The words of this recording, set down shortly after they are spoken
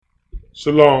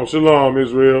Shalom, shalom,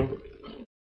 Israel.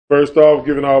 First off,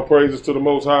 giving all praises to the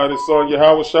Most High and His Son,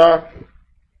 Yahweh Shai.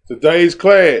 Today's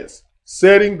class,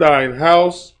 setting thine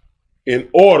house in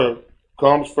order,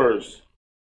 comes first.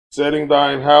 Setting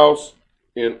thine house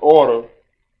in order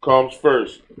comes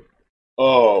first.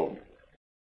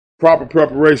 Proper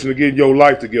preparation to getting your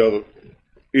life together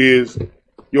is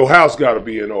your house got to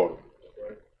be in order.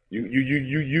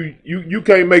 You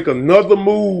can't make another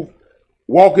move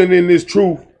walking in this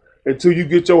truth until you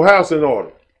get your house in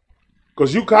order.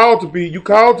 Because you called to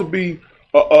be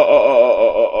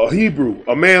a Hebrew,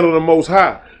 a man of the Most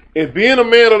High. And being a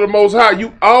man of the Most High,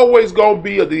 you always going to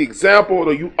be the example,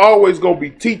 or you always going to be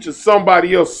teaching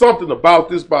somebody else something about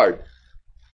this Bible.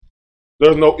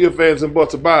 There's no ifs, ands, and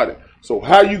buts about it. So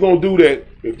how you going to do that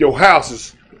if your house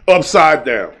is upside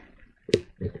down?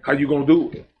 How you going to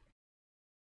do it?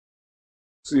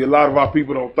 See, a lot of our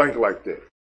people don't think like that.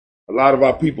 A lot of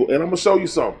our people, and I'm going to show you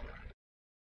something.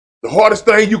 The hardest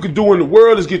thing you can do in the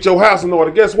world is get your house in order.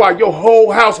 Guess why? Your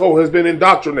whole household has been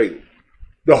indoctrinated.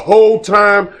 The whole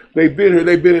time they've been here,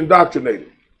 they've been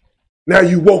indoctrinated. Now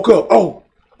you woke up. Oh,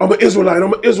 I'm an Israelite.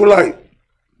 I'm an Israelite.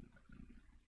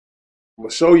 I'm going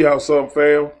to show y'all something,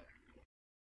 fam.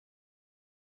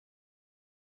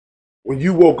 When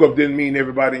you woke up didn't mean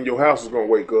everybody in your house is going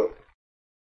to wake up.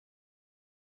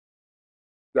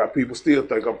 Got people still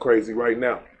think I'm crazy right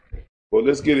now. Well,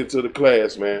 let's get into the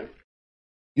class, man.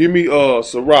 Give me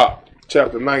Sirach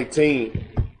chapter 19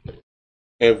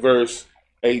 and verse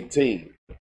 18.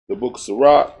 The book of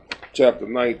Sirach chapter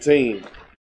 19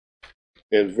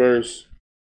 and verse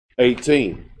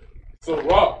 18.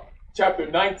 Sirach chapter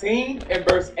 19 and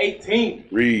verse 18.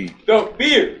 Read. The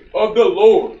fear of the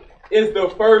Lord is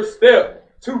the first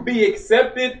step to be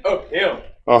accepted of him.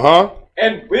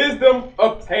 And wisdom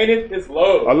obtaineth his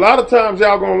love. A lot of times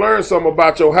y'all gonna learn something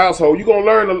about your household. You're gonna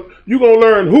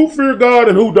learn who fear God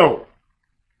and who don't.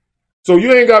 So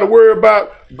you ain't gotta worry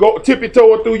about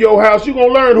tippy-toeing through your house. You're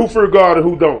gonna learn who fear God and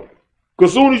who don't.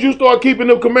 Because as soon as you start keeping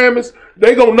them commandments,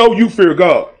 they gonna know you fear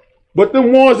God. But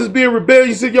them ones that's being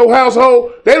rebellious in your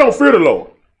household, they don't fear the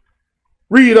Lord.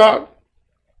 Read out.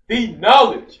 The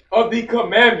knowledge of the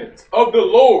commandments of the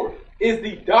Lord is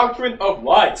the doctrine of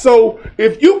life. So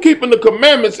if you keeping the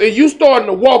commandments and you starting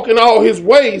to walk in all his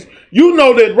ways, you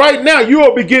know that right now you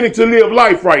are beginning to live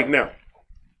life right now.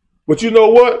 But you know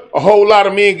what? A whole lot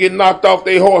of men get knocked off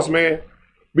their horse, man,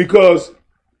 because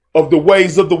of the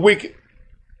ways of the wicked.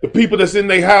 The people that's in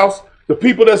their house, the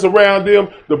people that's around them,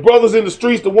 the brothers in the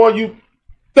streets, the one you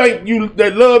think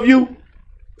that love you,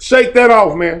 shake that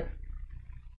off, man.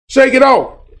 Shake it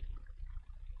off.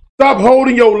 Stop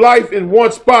holding your life in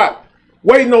one spot.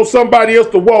 Waiting on somebody else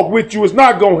to walk with you is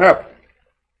not going to happen.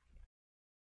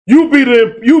 You be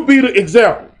the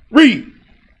example. Read.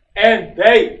 And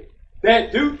they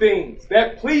that do things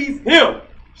that please him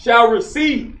shall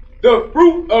receive the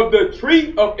fruit of the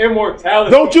tree of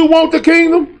immortality. Don't you want the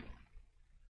kingdom?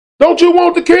 Don't you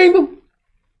want the kingdom?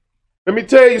 Let me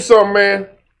tell you something, man.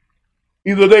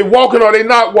 Either they walking or they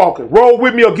not walking. Roll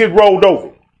with me or get rolled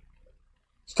over.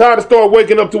 It's time to start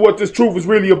waking up to what this truth is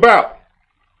really about.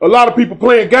 A lot of people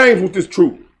playing games with this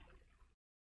truth.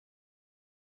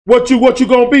 What you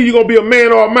gonna be? You gonna be a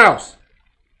man or a mouse?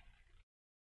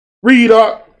 Read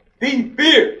up. The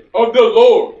fear of the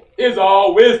Lord is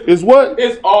all wisdom. Is what?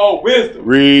 Is all wisdom.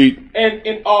 Read. And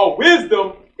in all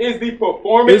wisdom is the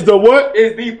performance. Is the what?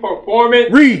 Is the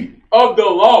performance. Read. Of the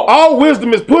law. All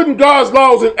wisdom is putting God's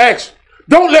laws in action.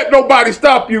 Don't let nobody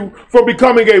stop you from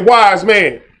becoming a wise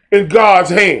man in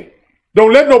God's hand.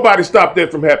 Don't let nobody stop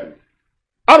that from happening.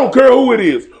 I don't care who it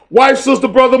is. Wife, sister,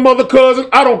 brother, mother, cousin.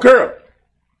 I don't care.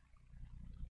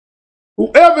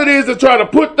 Whoever it is that's trying to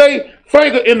put their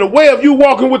finger in the way of you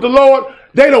walking with the Lord,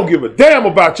 they don't give a damn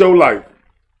about your life.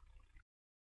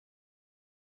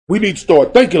 We need to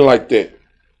start thinking like that.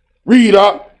 Read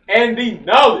up. And the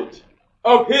knowledge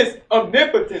of his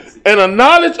omnipotence. And a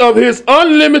knowledge of his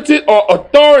unlimited or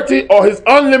authority or his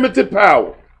unlimited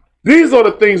power. These are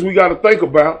the things we got to think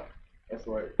about. That's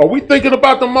right. Are we thinking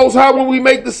about the Most High when we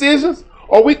make decisions?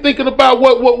 Are we thinking about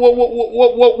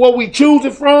what we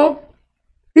choosing from?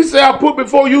 He said, I put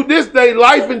before you this day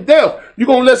life and death. You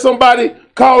gonna let somebody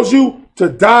cause you to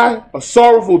die a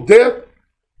sorrowful death?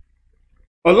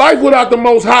 A life without the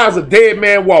Most High is a dead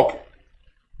man walking.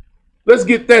 Let's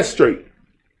get that straight.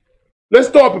 Let's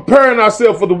start preparing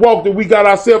ourselves for the walk that we got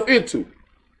ourselves into.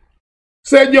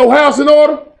 Setting your house in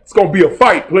order, it's gonna be a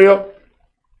fight, player.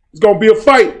 It's gonna be a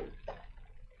fight.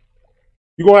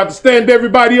 You're going to have to stand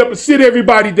everybody up and sit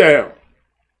everybody down.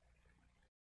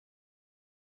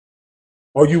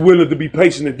 Are you willing to be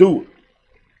patient and do it?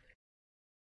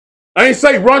 I ain't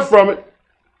say run from it.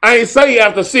 I ain't say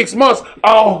after 6 months,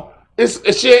 oh, it's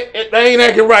shit, they ain't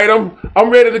acting right. I'm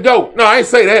ready to go. No, I ain't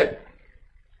say that.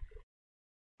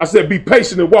 I said be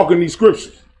patient and walk in these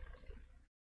scriptures.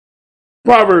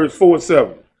 Proverbs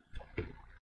 4:7.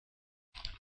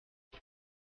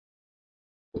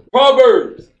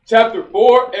 Proverbs chapter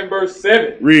 4 and verse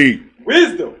 7. Read.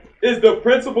 Wisdom is the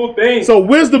principal thing. So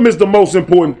wisdom is the most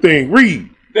important thing. Read.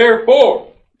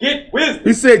 Therefore, get wisdom.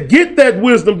 He said, get that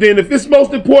wisdom then. If it's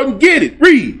most important, get it.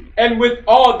 Read. And with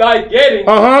all thy getting,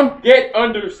 get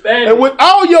understanding. And with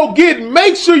all your getting,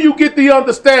 make sure you get the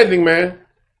understanding, man.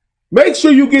 Make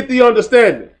sure you get the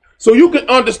understanding. So you can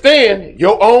understand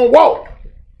your own walk.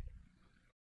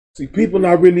 See, people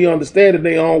not really understanding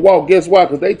their own walk. Guess why?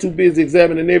 Because they too busy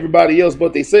examining everybody else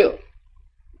but themselves.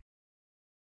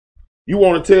 You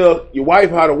want to tell your wife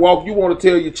how to walk. You want to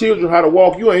tell your children how to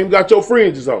walk. You ain't even got your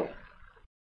fringes on.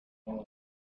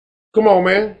 Come on,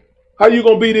 man. How you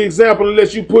going to be the example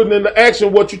unless you putting into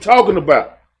action what you talking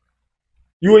about?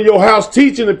 You in your house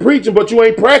teaching and preaching, but you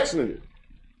ain't practicing it.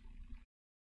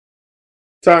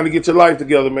 Time to get your life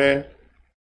together, man.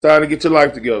 Time to get your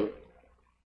life together.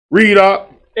 Read up.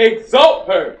 Exalt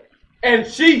her, and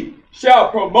she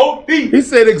shall promote thee. He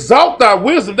said, exalt thy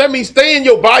wisdom. That means stay in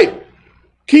your Bible.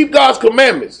 Keep God's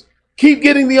commandments. Keep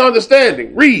getting the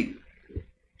understanding. Read.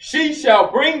 She shall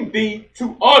bring thee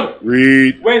to honor.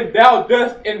 Read. When thou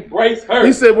dost embrace her.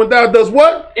 He said, when thou dost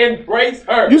what? Embrace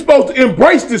her. You're supposed to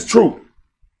embrace this truth.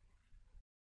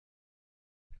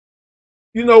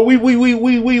 You know, we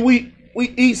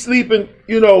eat, sleep, and,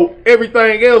 you know,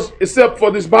 everything else except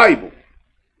for this Bible.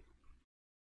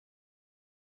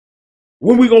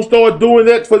 When we going to start doing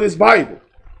that for this Bible?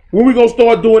 When we going to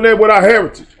start doing that with our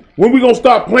heritage? When we going to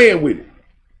start playing with it?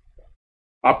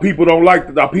 Our people don't like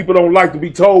to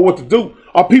be told what to do.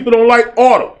 Our people don't like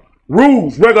order,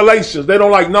 rules, regulations. They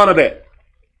don't like none of that.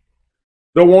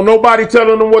 Don't want nobody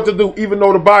telling them what to do, even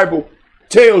though the Bible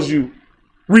tells you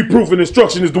reproof and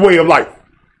instruction is the way of life.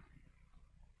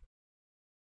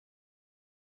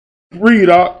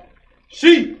 Read out.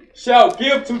 She shall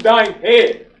give to thine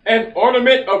head an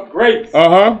ornament of grace,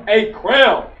 a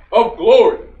crown of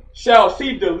glory. Shall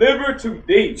she deliver to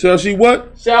thee? Shall she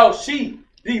what? Shall she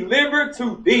deliver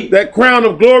to thee? That crown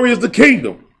of glory is the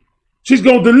kingdom. She's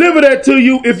going to deliver that to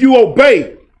you if you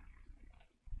obey.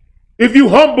 If you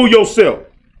humble yourself.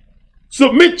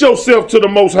 Submit yourself to the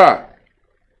Most High.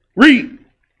 Read.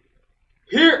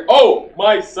 Hear, O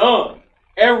my son,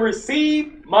 and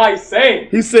receive my saying.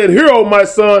 He said, hear, O my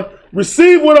son,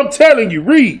 receive what I'm telling you.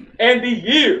 Read. And the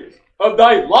years of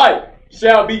thy life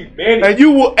shall be many. And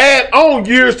you will add on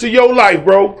years to your life,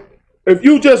 bro. If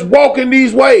you just walk in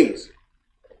these ways.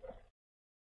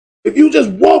 If you just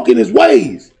walk in his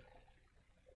ways.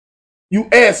 You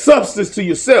add substance to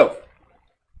yourself.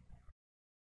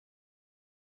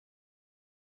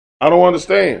 I don't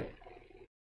understand.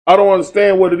 I don't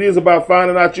understand what it is about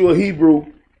finding out you're a Hebrew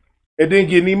and then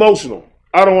getting emotional.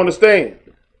 I don't understand.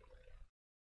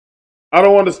 I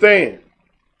don't understand.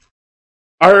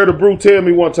 I heard a brew tell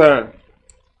me one time.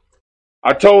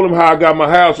 I told him how I got my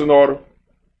house in order.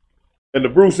 And the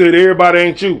brew said, everybody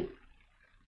ain't you.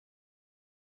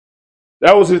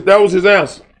 That was his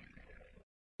answer.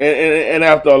 And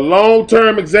after a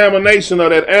long-term examination of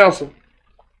that answer,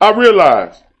 I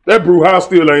realized that brew house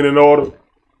still ain't in order.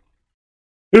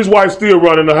 His wife still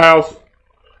running the house.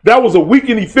 That was a weak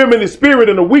and effeminate spirit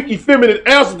and a weak, effeminate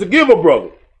answer to give a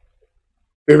brother.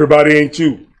 Everybody ain't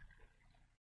you.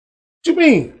 What you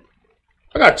mean?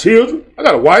 I got children. I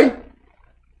got a wife.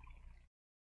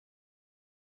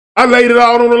 I laid it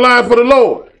all on the line for the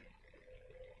Lord.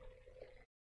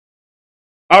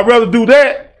 I'd rather do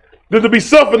that than to be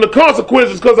suffering the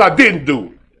consequences because I didn't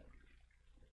do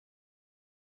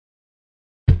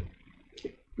it.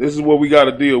 This is what we got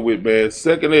to deal with, man.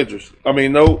 Second Esdras.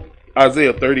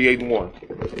 Isaiah 38:1.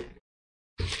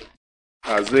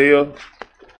 Isaiah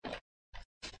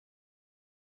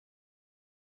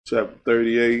chapter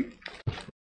 38,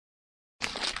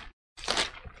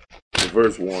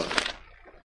 verse 1.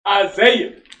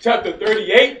 Isaiah chapter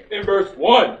 38 and verse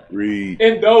 1. Read.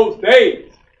 In those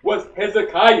days was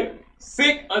Hezekiah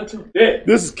sick unto death.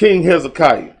 This is King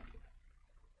Hezekiah.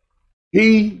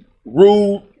 He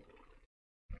ruled.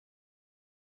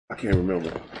 I can't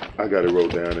remember. I got it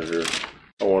wrote down in here.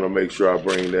 I want to make sure I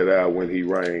bring that out when he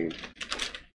reigned.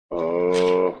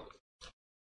 I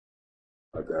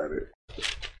got it.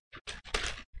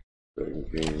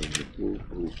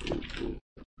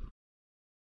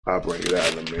 I'll bring it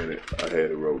out in a minute. I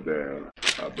had it wrote down.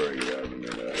 I'll bring it out in a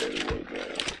minute. I had it wrote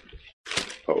down.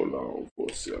 Hold on for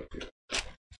a second.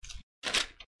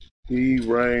 He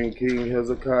reigned, King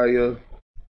Hezekiah.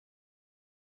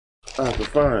 I have to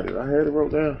find it. I had it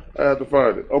wrote down. I have to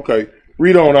find it. Okay.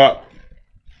 Read on up.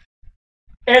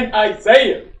 And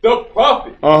Isaiah, the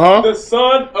prophet, the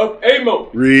son of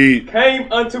Amos,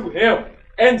 came unto him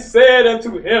and said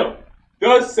unto him,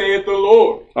 Thus saith the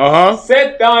Lord,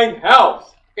 set thine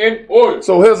house in order.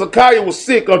 So Hezekiah was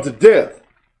sick unto death.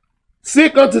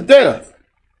 Sick unto death.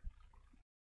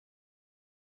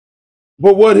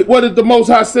 But what did the Most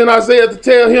High send Isaiah to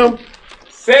tell him?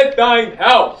 Set thine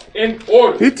house in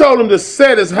order. He told him to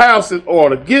set his house in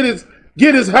order. Get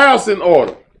his house in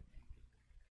order.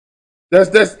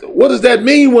 That's what does that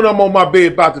mean when I'm on my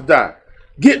bed about to die?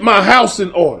 Get my house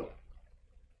in order.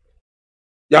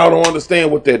 Y'all don't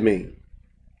understand what that means.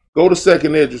 Go to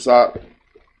 2nd Esdras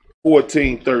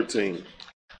 14:13.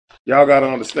 Y'all gotta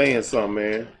understand something,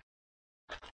 man.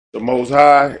 The Most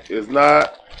High is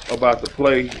not about to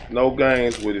play no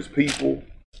games with his people.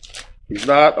 He's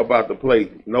not about to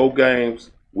play no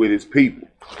games with his people.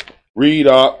 Read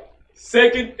up.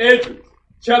 2nd Esdras,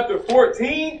 chapter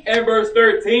 14 and verse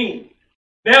 13.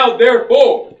 Now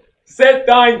therefore, set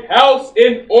thine house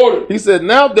in order. He said,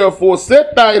 now therefore,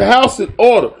 set thine house in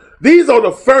order. These are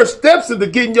the first steps into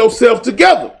getting yourself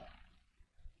together.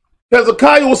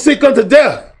 Hezekiah was sick unto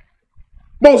death.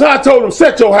 Most High told him,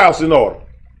 set your house in order.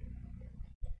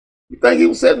 You think he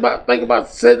was thinking about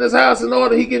setting his house in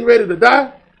order? He getting ready to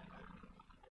die?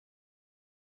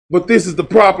 But this is the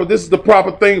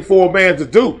proper thing for a man to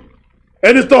do.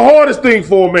 And it's the hardest thing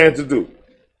for a man to do.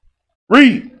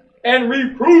 Read. And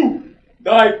reprove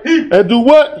thy people. And do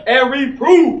what? And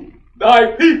reprove thy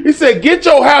people. He said, get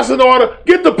your house in order.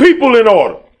 Get the people in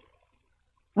order.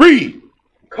 Read.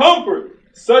 Comfort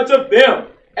such of them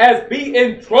as be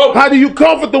in trouble. How do you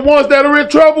comfort the ones that are in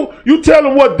trouble? You tell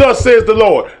them what thus says the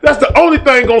Lord. That's the only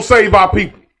thing gonna save our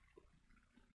people.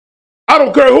 I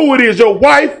don't care who it is, your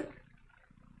wife,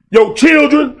 your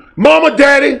children, mama,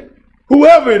 daddy,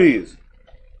 whoever it is.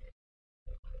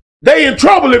 They in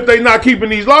trouble if they not keeping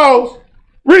these laws.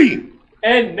 Read.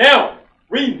 And now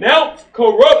renounce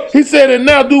corruption. He said, and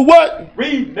now do what?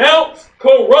 Renounce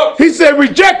corruption. He said,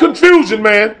 reject confusion,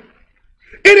 man.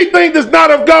 Anything that's not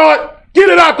of God, get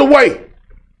it out the way.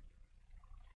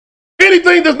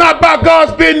 Anything that's not about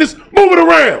God's business, move it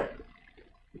around.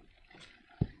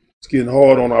 It's getting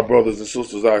hard on our brothers and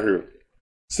sisters out here.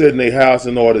 Setting their house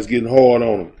in order is getting hard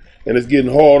on them. And it's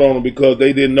getting hard on them because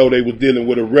they didn't know they were dealing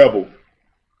with a rebel.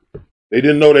 They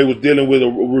didn't know they was dealing with a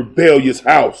rebellious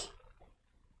house.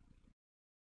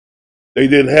 They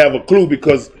didn't have a clue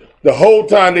because the whole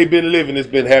time they've been living, it's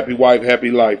been happy wife,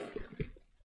 happy life.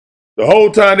 The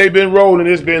whole time they've been rolling,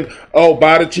 it's been, oh,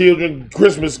 buy the children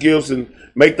Christmas gifts and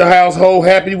make the household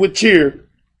happy with cheer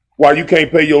while you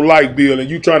can't pay your light bill and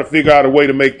you trying to figure out a way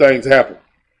to make things happen.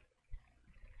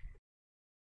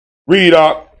 Read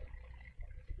up.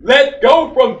 Let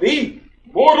go from thee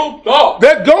mortal thoughts.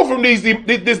 Let go from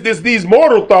these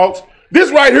mortal thoughts.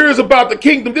 This right here is about the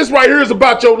kingdom. This right here is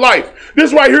about your life.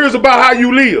 This right here is about how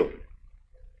you live.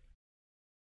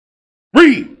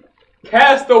 Read.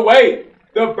 Cast away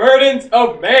the burdens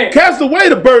of man. Cast away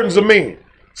the burdens of men.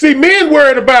 See, men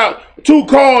worried about 2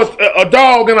 cars, a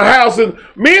dog, and a house, and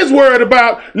men's worried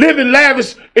about living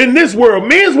lavish in this world.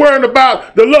 Men's worried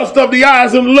about the lust of the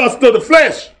eyes and the lust of the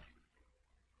flesh.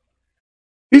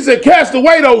 He said, cast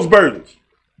away those burdens.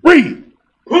 Read.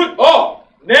 Put off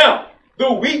now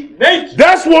the weak nature.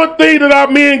 That's one thing that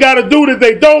our men got to do that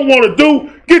they don't want to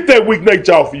do. Get that weak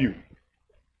nature off of you.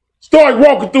 Start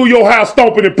walking through your house,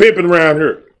 stomping and pimping around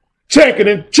here. Checking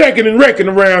and wrecking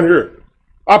around here.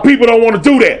 Our people don't want to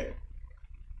do that.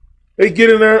 They get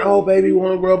in there, oh, baby,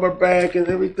 want to rub her back and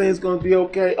everything's going to be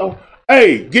okay. Oh,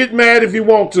 hey, get mad if you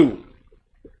want to.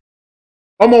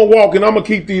 I'm going to walk and I'm going to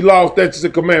keep these laws, statutes,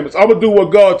 and commandments. I'm going to do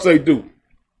what God say do.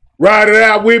 Ride it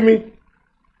out with me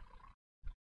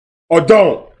or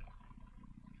don't.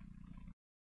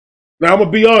 Now, I'm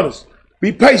going to be honest.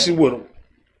 Be patient with them.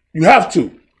 You have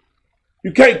to.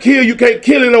 You can't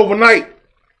kill it overnight.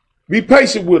 Be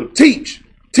patient with them.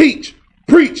 Teach,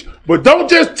 preach. But don't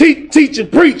just teach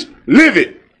and preach. Live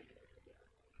it.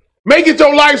 Make it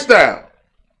your lifestyle.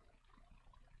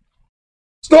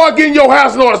 Start getting your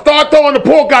house in order. Start throwing the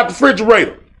pork out the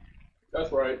refrigerator.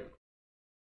 That's right.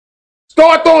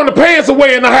 Start throwing the pants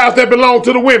away in the house that belong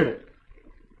to the women.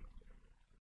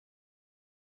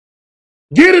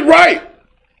 Get it right.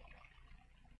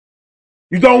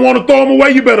 You don't want to throw them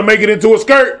away, you better make it into a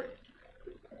skirt.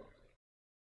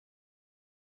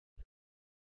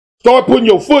 Start putting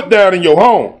your foot down in your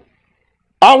home.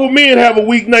 Our men have a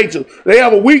weak nature. They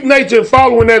have a weak nature in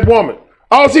following that woman.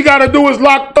 All she got to do is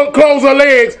close her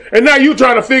legs, and now you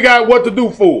trying to figure out what to do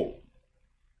for her.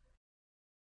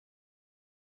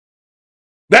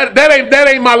 That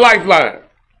ain't my lifeline.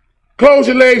 Close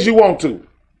your legs you want to.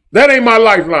 That ain't my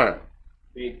lifeline.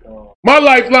 My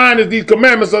lifeline is these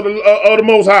commandments of the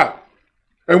Most High.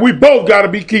 And we both got to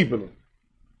be keeping them.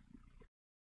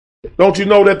 Don't you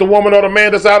know that the woman or the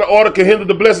man that's out of order can hinder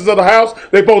the blessings of the house?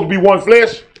 They supposed to be one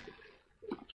flesh.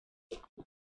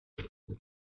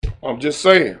 I'm just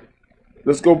saying.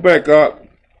 Let's go back up.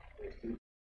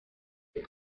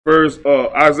 First,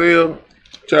 Isaiah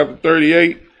chapter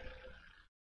 38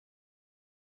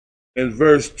 and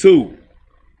verse 2.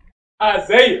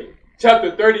 Isaiah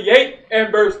chapter 38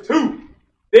 and verse 2.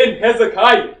 Then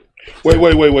Hezekiah.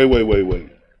 Wait.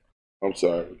 I'm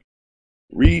sorry.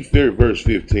 Read verse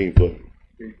 15 for me.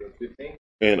 Read verse 15.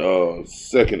 And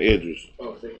second Esdras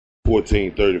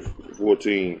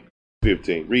 14,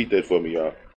 15. Read that for me,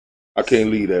 y'all. I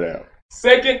can't leave that out.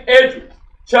 Second Esdras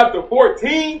chapter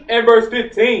 14 and verse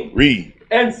 15. Read.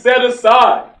 And set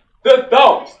aside the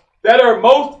thoughts that are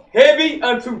most heavy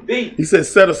unto thee. He said,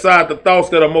 set aside the thoughts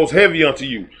that are most heavy unto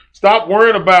you. Stop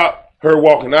worrying about her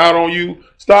walking out on you.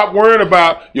 Stop worrying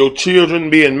about your children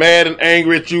being mad and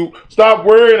angry at you. Stop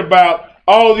worrying about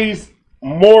all these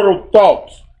mortal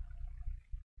thoughts.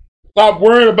 Stop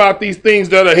worrying about these things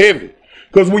that are heavy.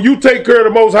 Because when you take care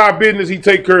of the Most High business, he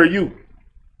take care of you.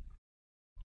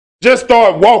 Just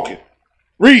start walking.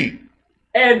 Read.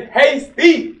 And haste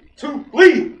thee to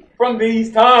flee from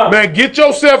these times. Man, get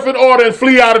yourself in order and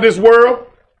flee out of this world.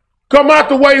 Come out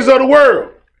the ways of the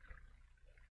world.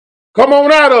 Come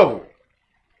on out of them.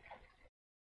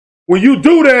 When you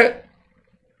do that,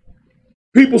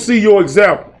 people see your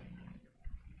example.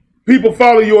 People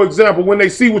follow your example when they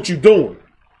see what you're doing.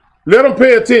 Let them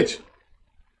pay attention.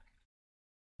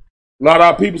 A lot of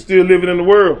our people still living in the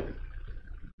world.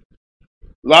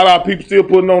 A lot of our people still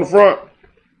putting on the front.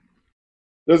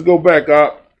 Let's go back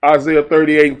up. Isaiah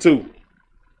 38 and 2.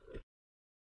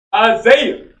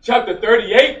 Isaiah chapter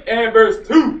 38 and verse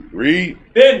 2. Read.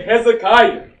 Then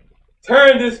Hezekiah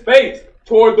turned his face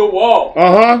toward the wall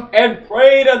and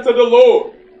prayed unto the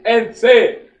Lord and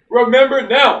said, remember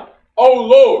now, O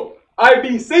Lord, I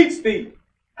beseech thee,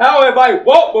 how have I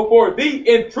walked before thee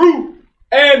in truth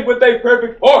and with a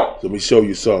perfect heart? Let me show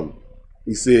you something.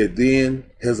 He said, then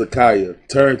Hezekiah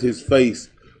turned his face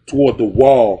toward the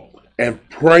wall and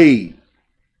prayed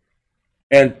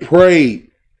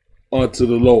unto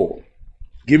the Lord.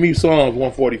 Give me Psalms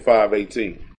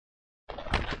 145:18.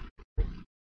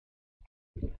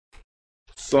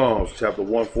 Psalms chapter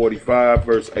 145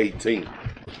 verse 18.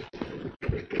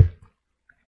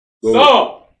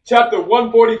 Psalm chapter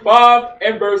 145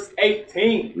 and verse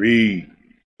 18. Read.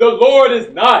 The Lord is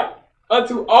nigh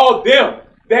unto all them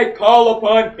that call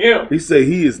upon him. He said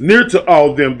he is near to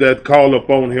all them that call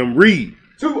upon him. Read.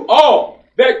 To all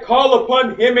that call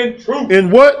upon him in truth.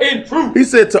 In what? In truth. He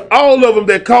said to all of them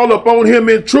that call upon him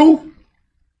in truth.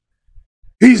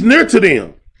 He's near to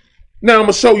them. Now I'm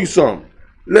going to show you something.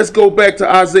 Let's go back to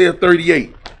Isaiah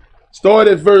 38. Start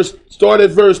at verse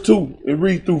 2 and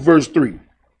read through verse 3.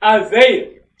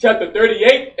 Isaiah chapter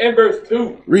 38 and verse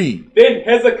 2. Read. Then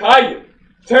Hezekiah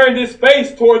turned his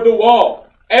face toward the wall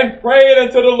and prayed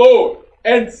unto the Lord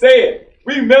and said,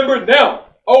 remember now,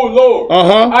 O Lord,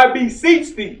 I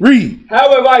beseech thee. Read.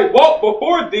 How have I walked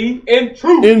before thee in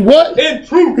truth? In what? In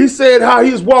truth. He said how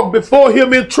he's walked before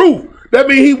him in truth. That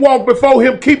means he walked before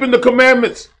him keeping the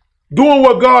commandments, doing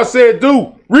what God said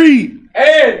do. Read.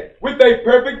 And with a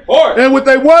perfect heart. And with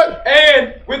a what?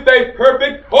 And with a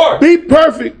perfect heart. Be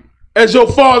perfect as your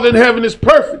Father in heaven is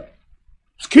perfect.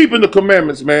 It's keeping the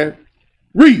commandments, man.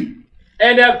 Read.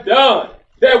 And have done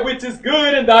that which is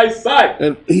good in thy sight.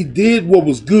 And he did what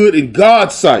was good in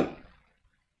God's sight.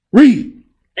 Read.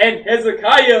 And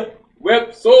Hezekiah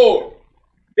wept sore.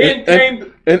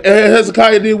 Then and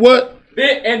Hezekiah did what?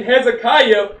 And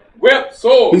Hezekiah wept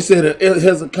sore. He said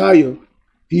Hezekiah,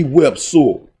 he wept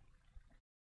sore.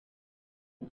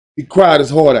 He cried his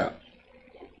heart out.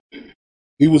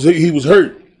 He was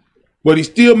hurt, but he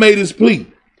still made his plea.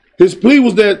 His plea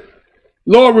was that,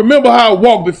 Lord, remember how I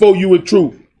walked before you in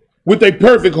truth with a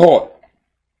perfect heart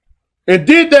and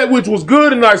did that which was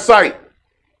good in thy sight.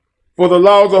 For the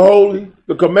laws are holy,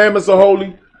 the commandments are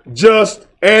holy, just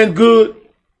and good.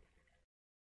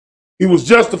 He was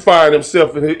justifying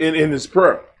himself in his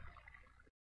prayer,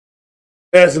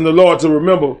 asking the Lord to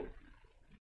remember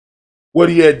what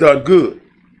he had done good.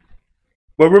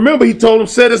 But remember, he told him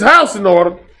set his house in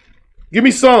order. Give me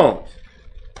Psalms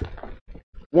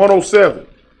 107.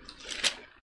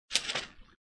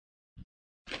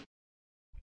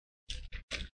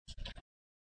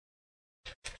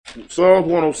 Psalms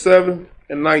 107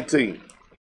 and 19.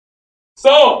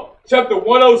 Psalm chapter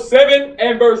 107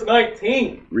 and verse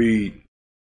 19. Read.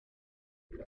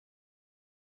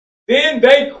 Then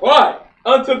they cried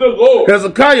unto the Lord.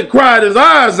 Hezekiah cried his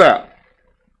eyes out.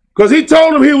 Because he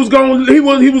told him he was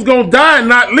gonna die and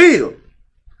not live.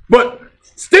 But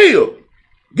still,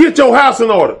 get your house in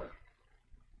order.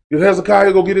 Did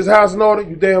Hezekiah go get his house in order?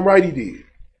 You damn right he did.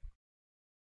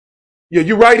 Yeah,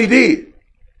 you right he did.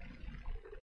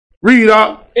 Read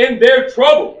out. In their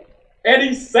trouble, and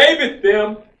he saveth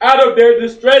them out of their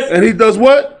distress. And he does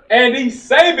what? And he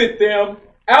saveth them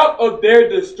out of their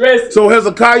distress. So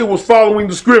Hezekiah was following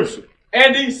the scripture.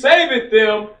 And he saveth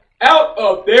them out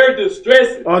of their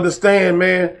distress. Understand,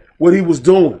 man, what he was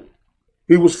doing.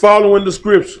 He was following the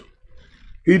scripture.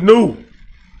 He knew.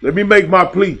 Let me make my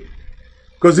plea.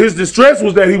 Because his distress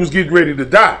was that he was getting ready to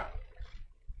die.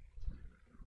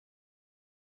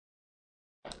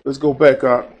 Let's go back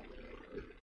up.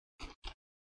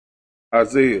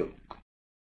 Isaiah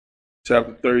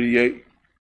chapter 38.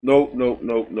 Nope.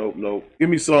 Give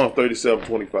me Psalm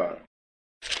 37:25.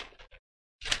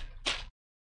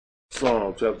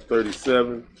 Psalm chapter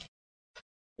 37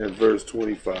 and verse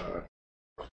 25.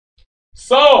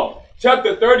 Psalm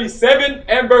chapter 37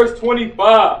 and verse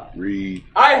 25. Read.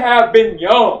 I have been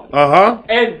young,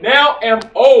 and now am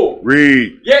old.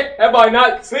 Read. Yet have I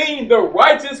not seen the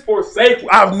righteous forsaken.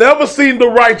 I've never seen the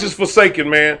righteous forsaken,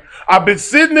 man. I've been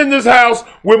sitting in this house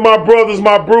with my brothers,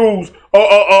 my brews,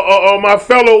 my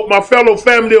fellow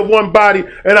family of one body,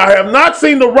 and I have not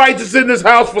seen the righteous in this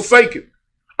house forsaken.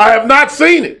 I have not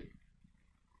seen it.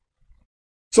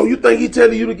 So you think he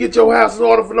telling you to get your house in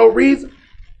order for no reason?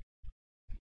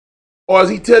 Or is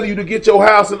he telling you to get your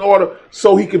house in order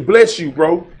so he can bless you,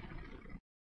 bro?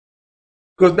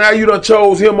 Because now you done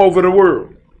chose him over the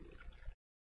world.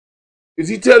 Is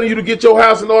he telling you to get your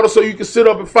house in order so you can sit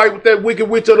up and fight with that wicked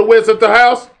witch of the west at the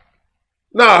house?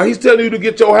 Nah, he's telling you to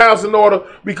get your house in order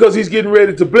because he's getting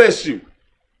ready to bless you.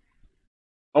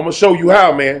 I'm going to show you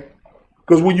how, man.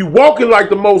 Because when you walking like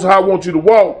the Most High wants you to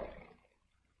walk,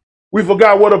 we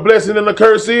forgot what a blessing and a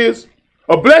curse is.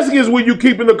 A blessing is when you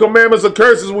keeping the commandments. A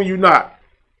curse is when you not.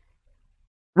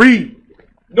 Read.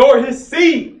 Nor his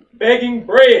seed begging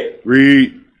bread.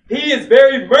 Read. He is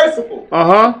very merciful.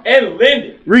 And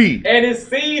lending. Read. And his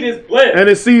seed is blessed. And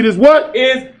his seed is what?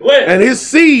 Is blessed. And his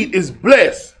seed is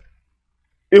blessed.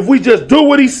 If we just do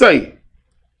what he say,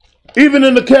 even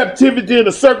in the captivity and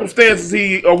the circumstances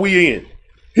we in,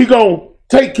 he gonna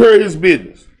take care of his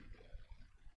business.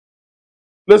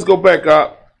 Let's go back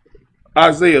up.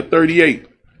 Isaiah 38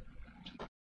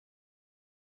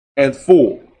 and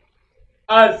 4.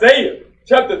 Isaiah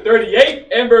chapter 38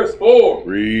 and verse 4.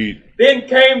 Read. Then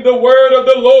came the word of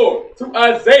the Lord to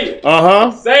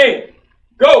Isaiah, saying,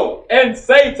 Go and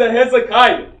say to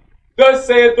Hezekiah, Thus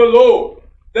saith the Lord,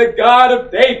 the God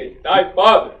of David, thy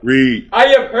father. Read. I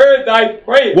have heard thy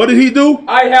prayer. What did he do?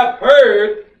 I have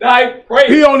heard thy prayer.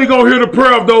 He only gonna hear the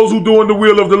prayer of those who doing the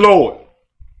will of the Lord.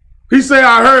 He say,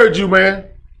 I heard you, man.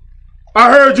 I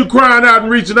heard you crying out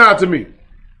and reaching out to me.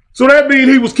 So that means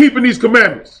he was keeping these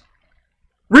commandments.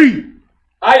 Read.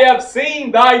 I have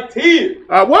seen thy tears.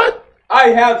 What? I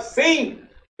have seen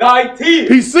thy tears.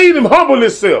 He seen him humble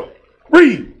himself.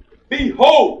 Read.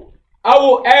 Behold, I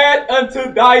will add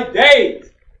unto thy days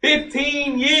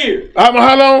 15 years.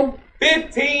 How long?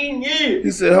 15 years.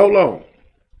 He said, hold on.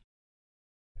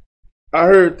 I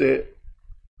heard that.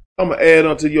 I'm going to add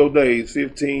unto your days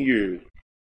 15 years.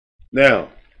 Now,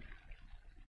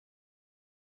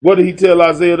 what did he tell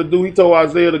Isaiah to do? He told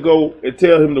Isaiah to go and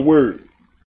tell him the word.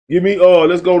 Give me,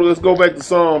 let's go back to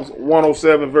Psalms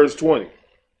 107 verse 20.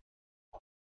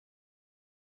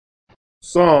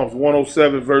 Psalms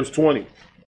 107 verse 20.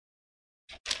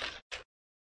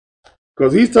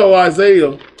 Because he told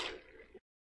Isaiah,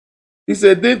 he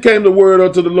said, Then came the word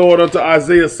unto the Lord unto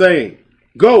Isaiah, saying,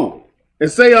 Go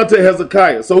and say unto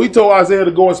Hezekiah. So he told Isaiah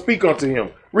to go and speak unto him.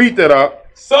 Read that out.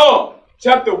 Psalm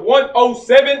chapter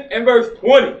 107 and verse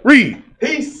 20. Read.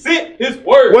 He sent his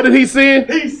word. What did he send?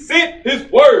 He sent his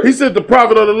word. He sent the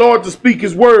prophet of the Lord to speak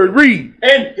his word. Read.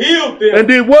 And healed them. And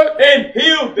did what? And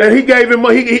healed them. And he gave him,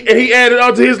 he added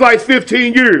unto his life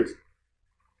 15 years.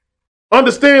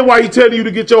 Understand why he's telling you to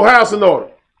get your house in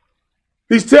order.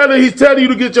 He's telling you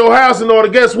to get your house in order.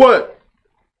 Guess what?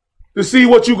 To see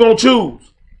what you're going to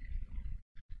choose.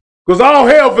 Because all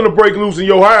hell finna break loose in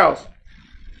your house.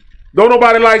 Don't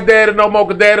nobody like daddy no more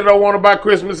because daddy don't want to buy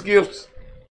Christmas gifts.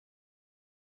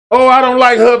 Oh, I don't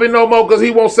like hubby no more because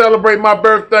he won't celebrate my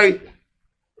birthday.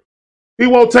 He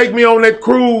won't take me on that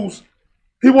cruise.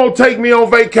 He won't take me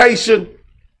on vacation.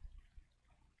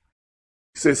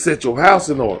 He said, set your house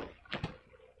in order.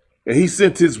 And he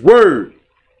sent his word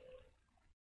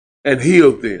and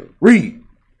healed them. Read.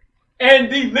 And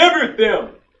delivered them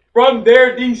from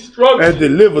their destruction. And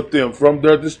delivered them from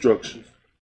their destruction.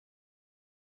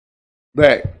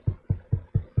 Back.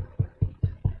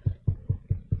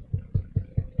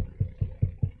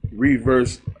 Read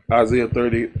verse Isaiah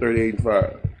 38 and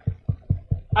 5.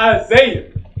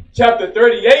 Isaiah chapter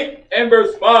 38 and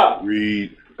verse 5.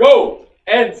 Read. Go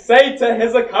and say to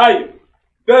Hezekiah,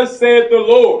 thus saith the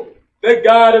Lord, the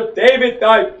God of David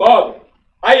thy father,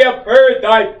 I have heard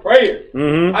thy prayer.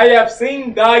 I have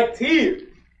seen thy tears.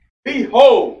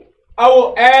 Behold, I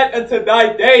will add unto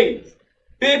thy days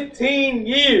 15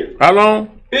 years. How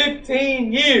long?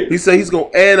 15 years. He said he's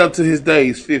going to add up to his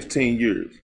days 15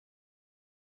 years.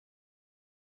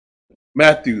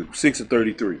 Matthew 6 and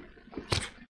 33.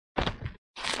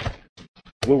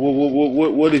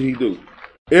 What did he do?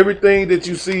 Everything that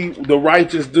you see the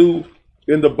righteous do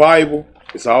in the Bible,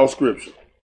 it's all scripture.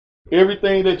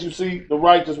 Everything that you see the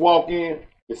righteous walk in,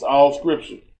 it's all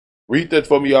scripture. Read that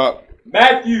for me, y'all.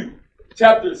 Matthew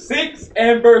chapter 6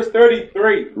 and verse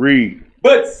 33. Read.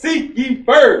 But seek ye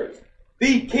first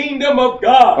the kingdom of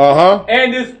God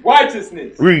and his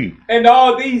righteousness. Read. And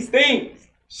all these things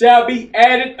shall be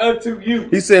added unto you.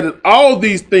 He said that all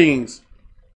these things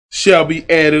shall be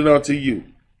added unto you.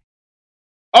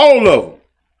 All of them.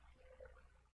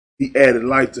 He added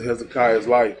life to Hezekiah's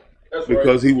life. That's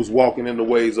because right. He was walking in the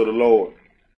ways of the Lord.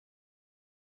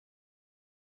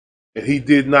 And he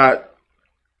did not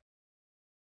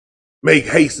make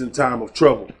haste in time of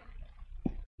trouble,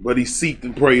 but he seeked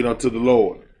and prayed unto the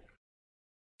Lord.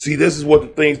 See, this is what the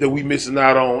things that we missing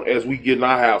out on as we get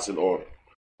our house in order.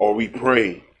 Or we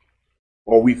pray,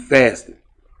 or we fasting,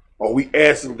 or we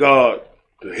asking God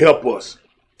to help us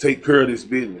take care of this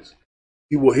business.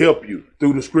 He will help you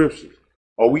through the scriptures.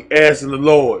 Or we asking the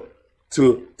Lord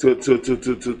to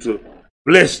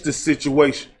bless this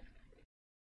situation.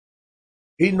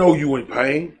 He know you in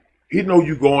pain. He know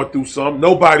you going through something.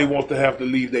 Nobody wants to have to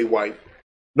leave their wife.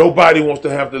 Nobody wants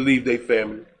to have to leave their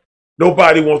family.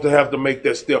 Nobody wants to have to make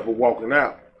that step of walking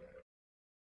out.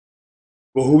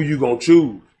 But who you gonna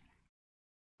choose?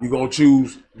 You gonna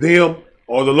choose them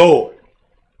or the Lord?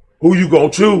 Who you gonna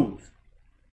choose?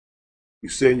 You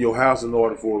setting your house in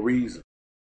order for a reason.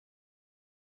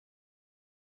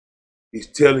 He's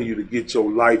telling you to get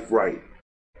your life right.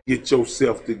 Get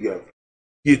yourself together.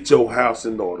 Get your house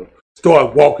in order.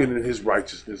 Start walking in his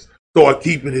righteousness. Start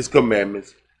keeping his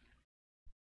commandments.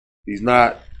 He's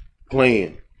not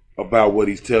playing about what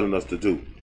he's telling us to do.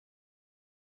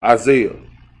 Isaiah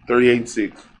 38 and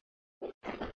 6.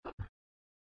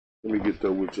 Let me get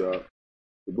there with y'all.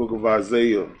 The book of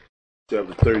Isaiah,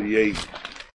 chapter 38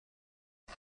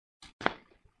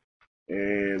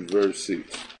 and verse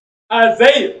 6.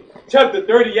 Isaiah chapter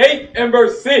 38 and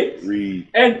verse 6. Read.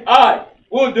 And I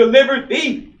will deliver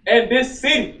thee and this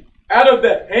city out of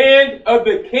the hand of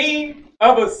the king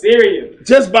of Assyria.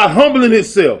 Just by humbling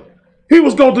himself, he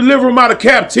was going to deliver them out of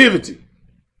captivity.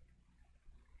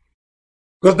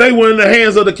 Because they were in the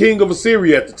hands of the king of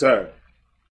Assyria at the time.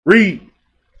 Read.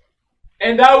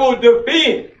 And I will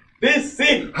defend this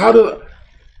city.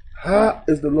 How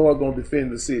is the Lord going to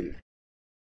defend the city?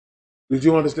 Did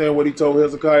you understand what he told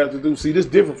Hezekiah to do? See, this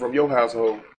is different from your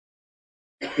household.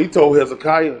 He told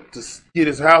Hezekiah to get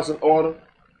his house in order.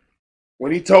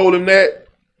 When he told him that,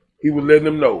 he was letting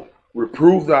him know,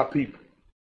 reprove thy people.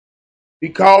 He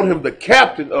called him the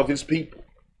captain of his people.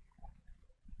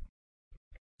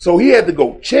 So he had to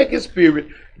go check his spirit,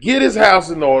 get his house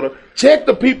in order, check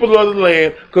the people of the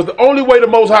land, because the only way the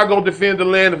Most High going to defend the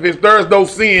land is if there's no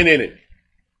sin in it.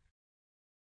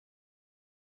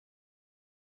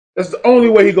 That's the only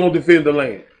way he's going to defend the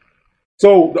land.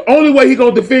 So the only way he's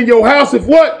going to defend your house is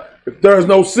what? If there's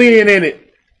no sin in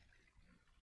it.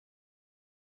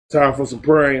 Time for some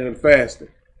praying and fasting.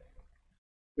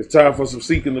 It's time for some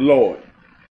seeking the Lord.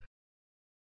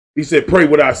 He said, pray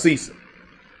without ceasing.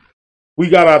 We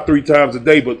got our 3 times a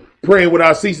day, but praying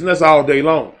without ceasing, that's all day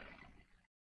long.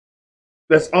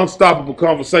 That's unstoppable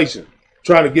conversation.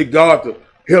 Trying to get God to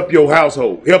help your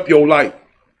household, help your life.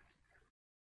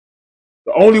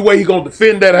 The only way he's going to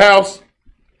defend that house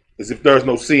is if there's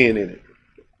no sin in it.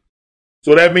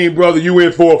 So that means, brother, you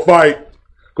in for a fight.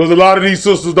 Because a lot of these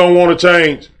sisters don't want to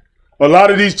change. A lot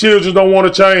of these children don't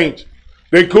want to change.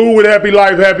 They cool with happy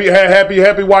life, happy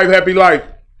wife, happy life.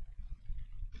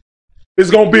 It's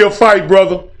going to be a fight,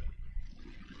 brother.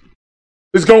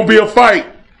 It's going to be a fight.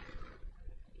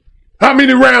 How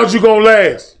many rounds you going to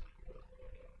last?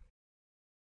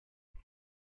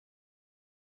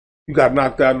 You got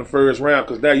knocked out in the first round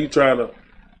because now you trying to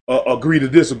agree to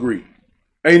disagree.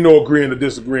 Ain't no agreeing to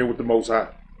disagreeing with the Most High.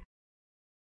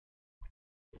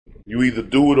 You either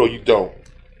do it or you don't.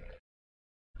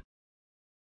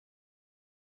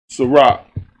 Sirach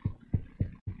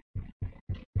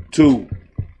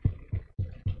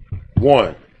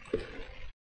 2:1.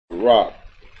 Sirach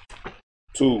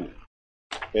 2.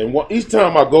 And each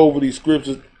time I go over these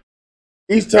scriptures,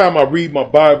 each time I read my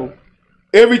Bible,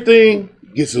 everything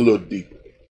gets a little deeper.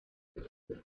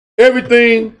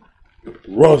 Everything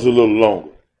runs a little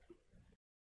longer.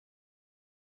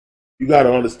 You got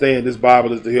to understand this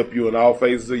Bible is to help you in all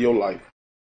phases of your life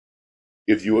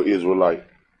if you're an Israelite.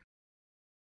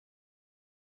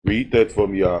 Read that for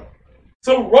me, y'all.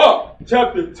 Sirach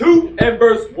chapter 2 and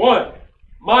verse 1.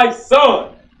 My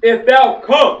son, if thou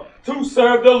come to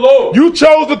serve the Lord. You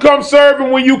chose to come serve him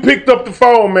when you picked up the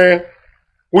phone, man.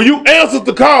 When you answered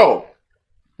the call.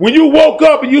 When you woke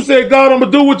up and you said, God, I'm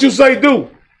going to do what you say do.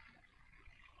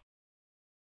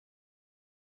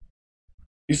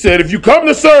 He said, if you come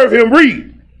to serve him,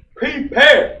 read.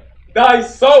 Prepare thy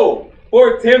soul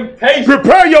for temptation.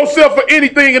 Prepare yourself for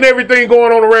anything and everything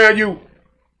going on around you.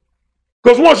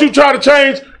 Because once you try to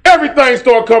change, everything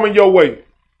start coming your way.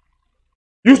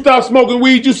 You start smoking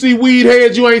weed, you see weed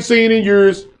heads you ain't seen in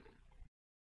years.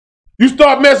 You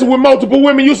start messing with multiple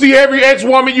women, you see every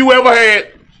ex-woman you ever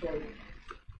had.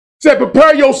 Said,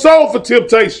 prepare your soul for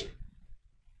temptation.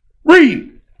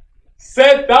 Read.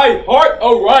 Set thy heart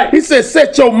aright. He said,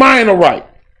 set your mind aright.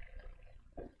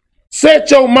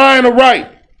 Set your mind aright.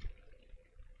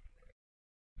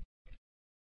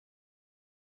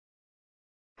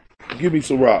 Give me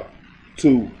Sirach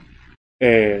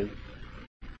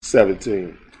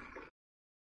 2:17.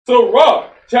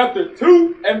 Sirach chapter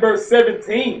 2 and verse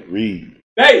 17. Read.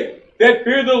 They that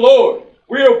fear the Lord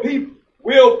will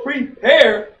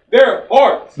prepare their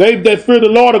hearts. They that fear the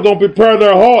Lord are going to prepare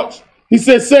their hearts. He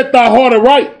said, set thy heart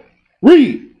aright.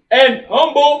 Read. And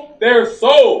humble their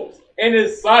souls in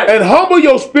his sight. And humble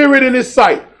your spirit in his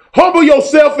sight. Humble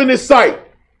yourself in his sight.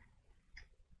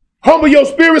 Humble your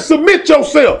spirit. Submit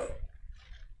yourself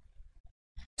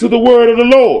to the word of the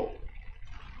Lord.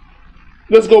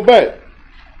 Let's go back.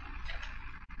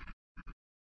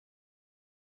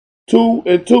 2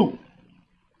 and 2.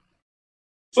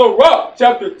 Sirach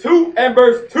chapter 2 and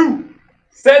verse 2.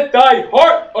 Set thy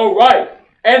heart aright.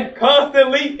 And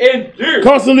constantly endure.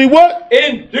 Constantly what?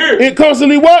 Endure. And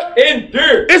constantly what?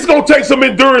 Endure. It's going to take some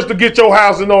endurance to get your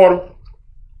house in order.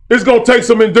 It's going to take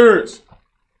some endurance.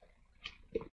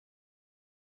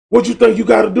 What you think you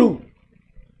got to do?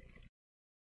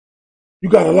 You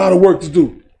got a lot of work to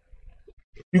do.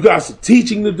 You got some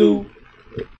teaching to do.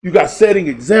 You got setting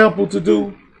example to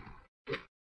do.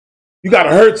 You got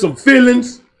to hurt some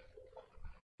feelings.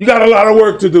 You got a lot of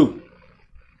work to do.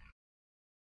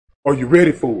 Are you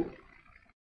ready for it?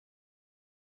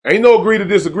 Ain't no agree to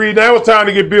disagree. Now it's time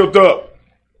to get built up.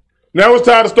 Now it's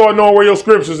time to start knowing where your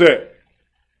scripture's at.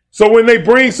 So when they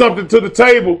bring something to the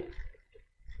table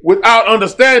without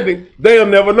understanding, they'll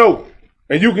never know.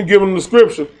 And you can give them the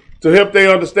scripture to help their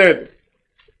understanding.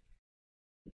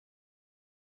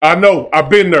 I know, I've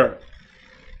been there.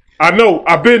 I know,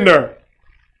 I've been there.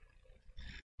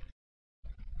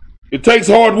 It takes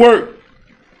hard work.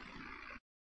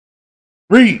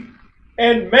 Read.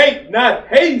 And make not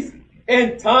haste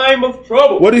in time of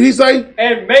trouble. What did he say?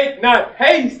 And make not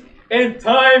haste in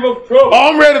time of trouble.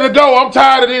 Oh, I'm ready to go. I'm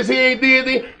tired of this. He ain't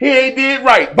did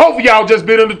right. Both of y'all just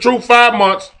been in the truth 5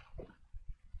 months.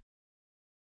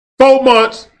 4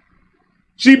 months.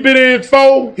 She been in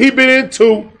 4. He been in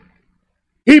 2.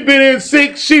 He been in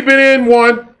 6. She been in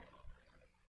 1.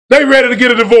 They ready to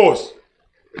get a divorce.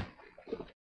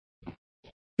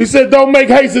 He said, don't make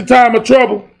haste in time of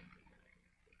trouble.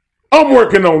 I'm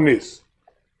working on this.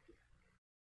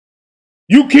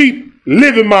 You keep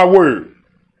living my word.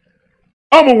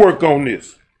 I'm going to work on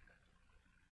this.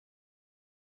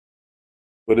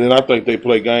 But then I think they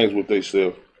play games with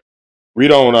themselves.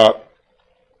 Read on out.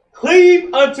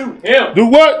 Cleave unto him. Do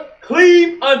what?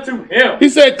 Cleave unto him. He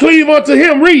said, cleave unto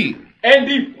him. Read. And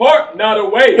depart not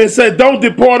away. And said, don't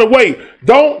depart away.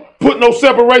 Don't put no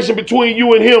separation between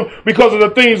you and him because of the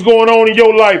things going on in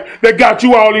your life that got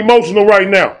you all emotional right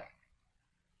now.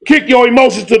 Kick your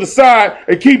emotions to the side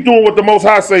and keep doing what the Most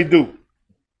High say do.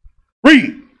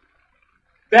 Read.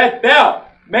 That thou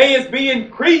mayest be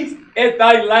increased at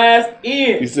thy last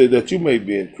end. He said that you may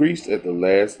be increased at the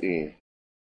last end.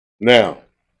 Now,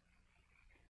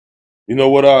 you know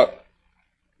what? I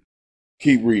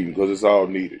keep reading because it's all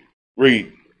needed.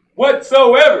 Read.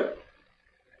 Whatsoever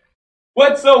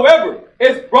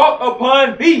is brought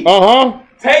upon thee.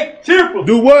 Take cheerfully.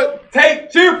 Do what?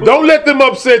 Take cheerfully. Don't let them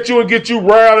upset you and get you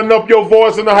riling up your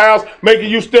voice in the house,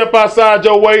 making you step outside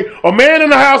your way. A man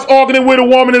in the house arguing with a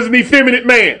woman is an effeminate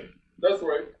man. That's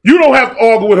right. You don't have to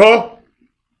argue with her.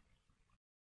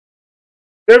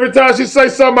 Every time she say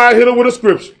something, I hit her with a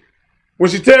scripture. When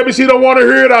she tell me she don't want to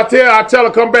hear it, I tell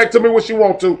her come back to me when she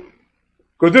want to.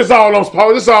 Because this is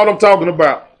all I'm talking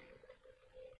about.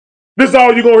 This is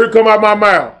all you're going to hear come out my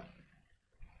mouth.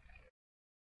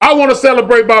 I want to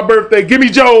celebrate my birthday. Give me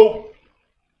Job.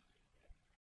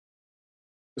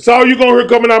 That's all you're going to hear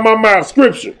coming out my mouth.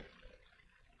 Scripture.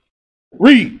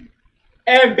 Read.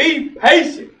 And be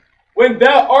patient when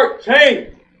thou art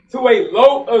changed to a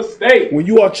low estate. When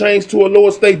you are changed to a low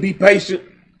estate, be patient.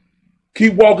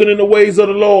 Keep walking in the ways of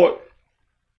the Lord.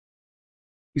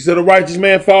 He said a righteous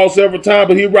man falls several times,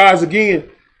 but he rise again.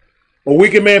 A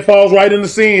wicked man falls right into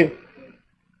sin.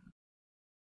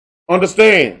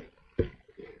 Understand.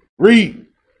 Read.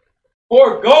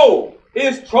 For gold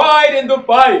is tried in the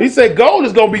fire. He said gold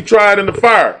is going to be tried in the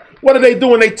fire. What are they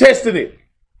doing? They testing it.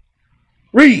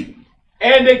 Read.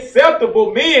 And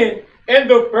acceptable men in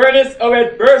the furnace of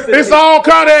adversity. It's all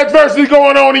kind of adversity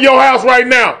going on in your house right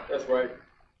now. That's right.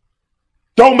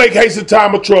 Don't make haste in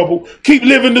time of trouble. Keep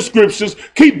living the scriptures.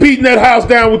 Keep beating that house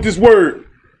down with this word.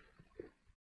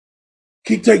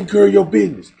 Keep taking care of your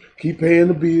business. Keep paying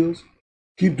the bills.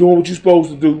 Keep doing what you're supposed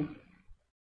to do.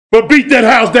 But beat that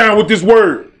house down with this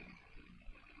word.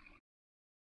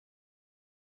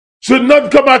 Should nothing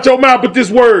come out your mouth but this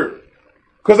word.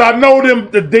 Because I know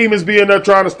the demons be in there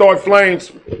trying to start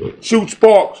flames, shoot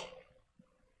sparks.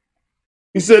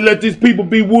 He said, let these people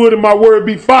be wood and my word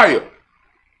be fire.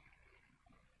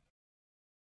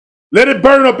 Let it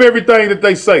burn up everything that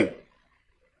they say.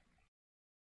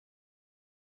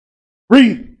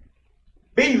 Read.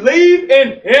 Believe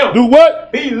in him. Do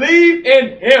what? Believe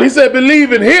in him. He said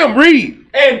believe in him. Read.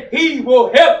 And he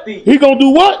will help thee. He gonna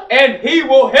do what? And he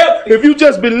will help thee. If you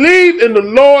just believe in the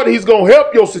Lord, he's gonna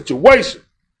help your situation.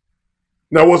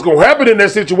 Now what's gonna happen in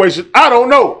that situation, I don't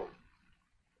know.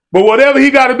 But whatever he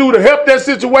got to do to help that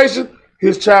situation,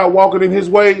 his child walking in his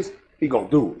ways, he gonna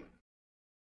do it.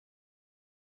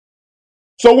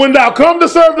 So when thou come to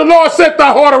serve the Lord, set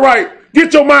thy heart right.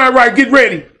 Get your mind right. Get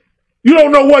ready. You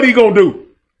don't know what he gonna do.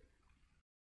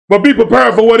 But be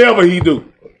prepared for whatever he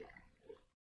do.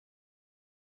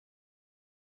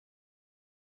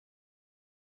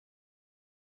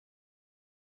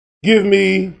 Give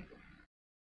me.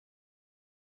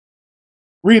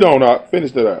 Read on out.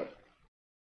 Finish that out.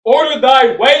 Order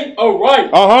thy way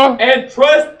aright. And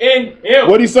trust in him.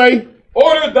 What'd he say?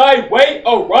 Order thy way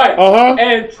aright.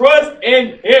 And trust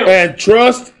in him. And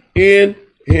trust in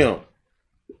him.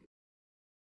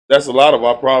 That's a lot of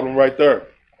our problem right there.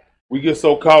 We get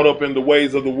so caught up in the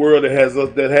ways of the world that has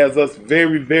us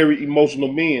very, very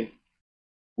emotional men.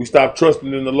 We stop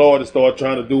trusting in the Lord and start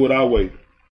trying to do it our way.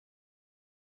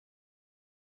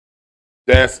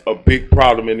 That's a big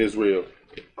problem in Israel.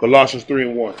 Colossians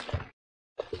 3:1.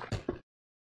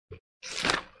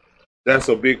 That's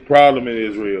a big problem in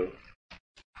Israel.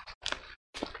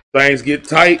 Things get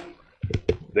tight,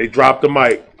 they drop the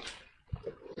mic.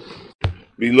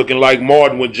 Be looking like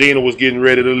Martin when Gina was getting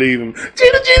ready to leave him.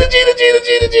 Gina.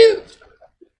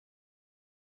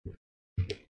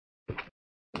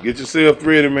 Get yourself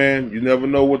ready, man. You never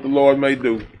know what the Lord may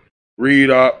do.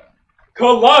 Read up.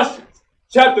 Colossians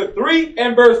chapter 3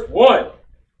 and verse 1.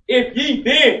 If ye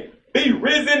then be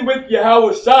risen with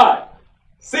Yahushua,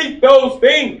 seek those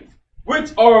things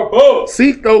which are above.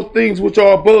 Seek those things which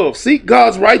are above. Seek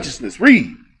God's righteousness.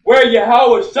 Read. Where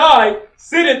Yahushua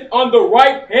sitteth on the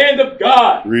right hand of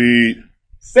God. Read.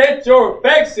 Set your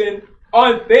affection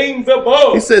on things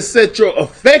above. He says set your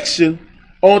affection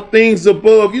on things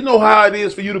above. You know how it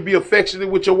is for you to be affectionate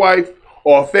with your wife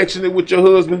or affectionate with your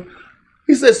husband.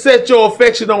 He says set your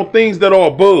affection on things that are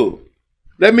above.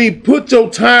 That means put your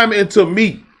time into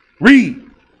me. Read.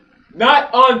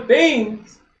 Not on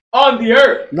things on the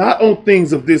earth. Not on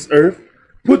things of this earth.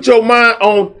 Put your mind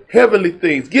on heavenly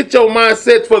things. Get your mind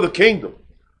set for the kingdom.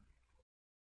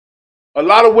 A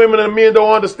lot of women and men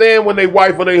don't understand when their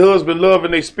wife or their husband love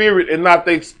in their spirit and not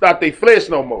their flesh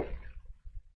no more.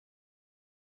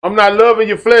 I'm not loving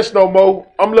your flesh no more.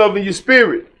 I'm loving your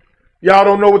spirit. Y'all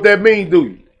don't know what that means, do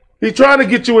you? He's trying to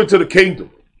get you into the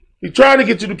kingdom. He's trying to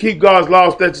get you to keep God's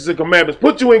laws, statutes, and commandments.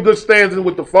 Put you in good standing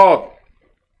with the Father.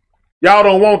 Y'all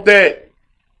don't want that.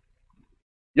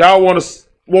 Y'all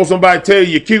want somebody to tell you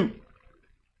you're cute.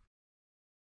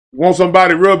 You want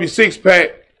somebody to rub your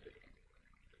six-pack.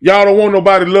 Y'all don't want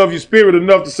nobody to love your spirit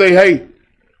enough to say, hey,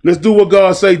 let's do what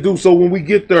God say do, so when we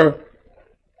get there,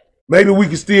 maybe we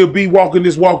can still be walking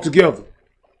this walk together.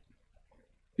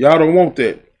 Y'all don't want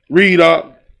that. Read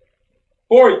up.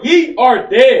 For ye are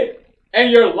dead,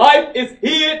 and your life is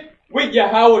hid with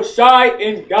Yahushua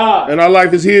in God. And our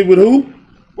life is hid with who?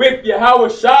 with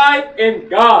Yahushua in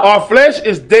God. Our flesh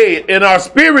is dead, and our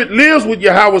spirit lives with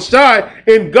Yahushua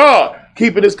in God,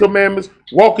 keeping his commandments,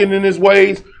 walking in his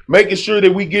ways, making sure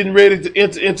that we getting ready to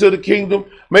enter into the kingdom,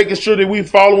 making sure that we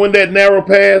following that narrow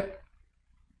path.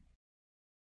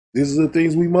 These are the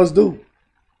things we must do.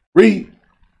 Read.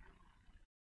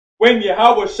 When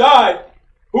Yahushua,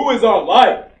 who is our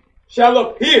life, shall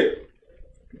appear,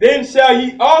 then shall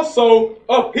ye also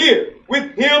appear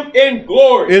with him in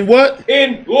glory. In what?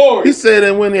 In glory. He said,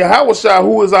 and when Yahushua,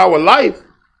 who is our life,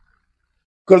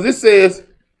 because it says,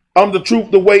 I'm the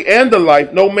truth, the way, and the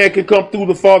life. No man can come through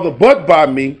the Father but by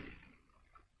me.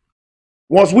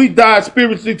 Once we died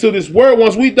spiritually to this world,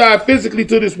 once we died physically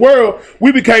to this world,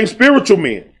 we became spiritual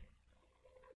men.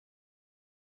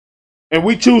 And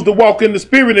we choose to walk in the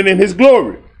spirit and in his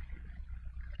glory.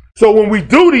 So when we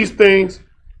do these things,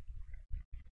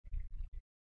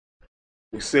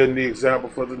 we set the example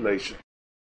for the nation.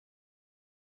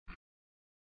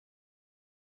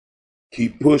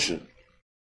 Keep pushing.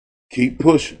 Keep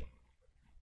pushing.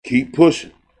 Keep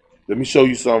pushing. Let me show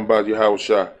you something about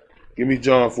Yahushua. Give me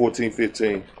John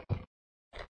 14:15.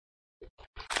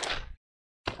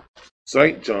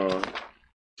 St. John,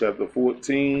 chapter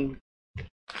 14,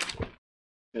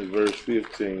 and verse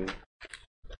 15.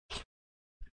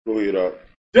 Go ahead, up.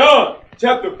 John,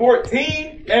 chapter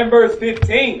 14, and verse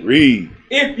 15. Read.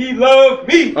 If ye love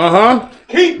me,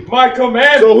 keep my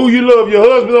commandments. So who you love, your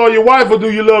husband or your wife, or do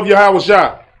you love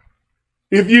Yahushua?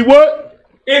 If you what?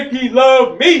 If ye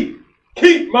love me,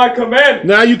 keep my commandments.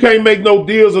 Now you can't make no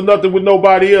deals or nothing with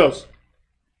nobody else.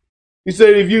 He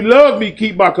said, if you love me,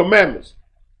 keep my commandments.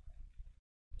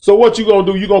 So what you gonna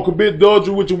do? You gonna commit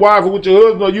adultery with your wife or with your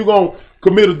husband, or you gonna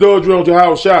commit adultery on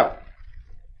Yahushua?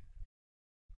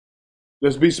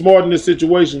 Let's be smart in this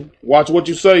situation. Watch what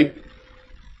you say.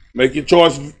 Make your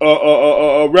choice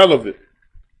relevant.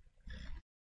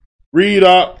 Read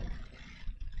up.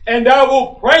 And I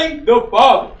will pray the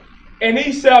Father, and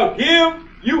he shall give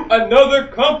you another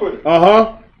comforter,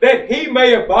 that he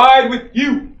may abide with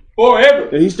you forever.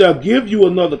 And he shall give you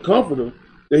another comforter,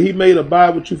 that he may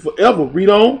abide with you forever. Read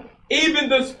on. Even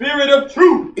the Spirit of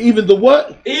truth. Even the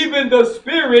what? Even the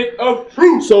Spirit of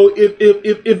truth. So if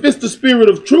it's the Spirit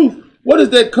of truth, what is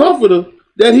that comforter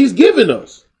that he's giving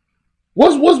us?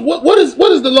 What is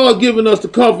the Lord giving us to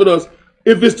comfort us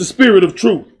if it's the Spirit of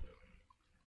truth?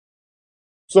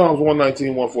 Psalms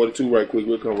 119, 142, right quick.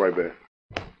 We'll come right back.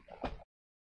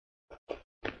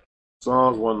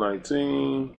 Psalms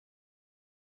 119,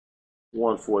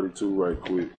 142, right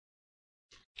quick.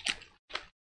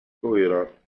 Go ahead,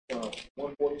 Art.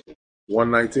 142.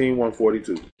 119,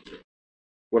 142.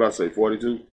 What'd I say,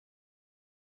 42?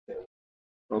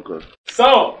 Okay.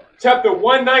 Psalm chapter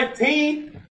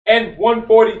 119 and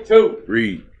 142.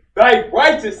 Read. Thy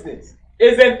righteousness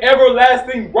is an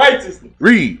everlasting righteousness.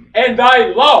 Read. And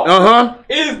thy law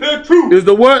is the truth. Is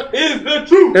the what? Is the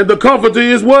truth. And the comforter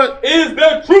is what? Is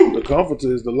the truth. The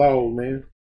comforter is the law, man.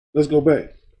 Let's go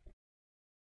back.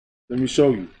 Let me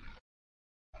show you.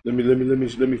 Let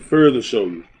me further show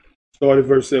you. Start at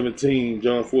verse 17,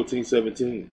 John 14,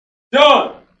 17.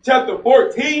 John chapter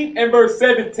 14 and verse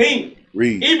 17.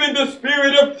 Read. Even the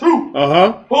Spirit of truth,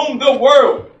 whom the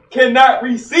world cannot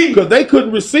receive. Because they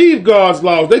couldn't receive God's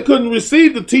laws. They couldn't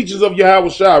receive the teachings of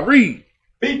Yahushua. Read.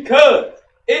 Because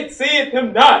it seeth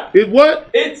him not. It what?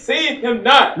 It seeth him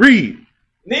not. Read.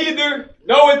 Neither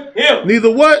knoweth him.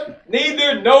 Neither what?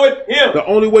 Neither knoweth him. The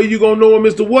only way you're going to know him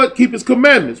is to what? Keep his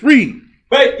commandments. Read.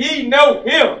 But ye know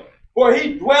him, for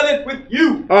he dwelleth with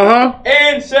you,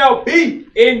 and shall be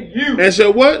in you. And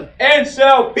shall what? And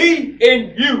shall be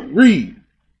in you. Read.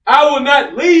 I will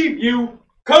not leave you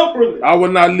comfortless. I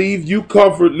will not leave you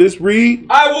comfortless. Read.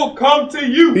 I will come to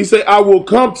you. He said, I will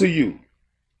come to you.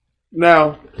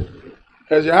 Now,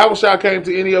 has Yahushua came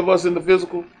to any of us in the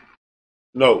physical?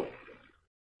 No.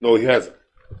 No, he hasn't.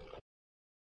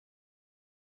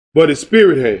 But his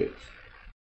spirit has.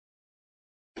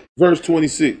 Verse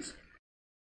 26.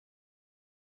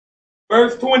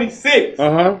 Verse 26.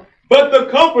 But the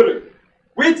Comforter,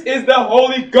 which is the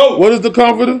Holy Ghost. What is the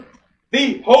Comforter?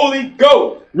 The Holy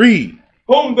Ghost. Read.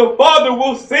 Whom the Father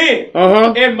will send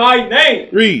in my name.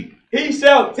 Read. He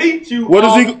shall teach you. What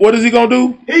is he gonna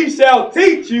do? He shall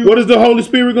teach you. What is the Holy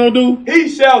Spirit gonna do? He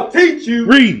shall teach you.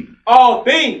 Read. All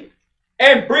things,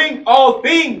 and bring all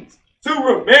things to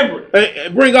remembrance.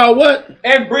 And bring all what?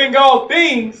 And bring all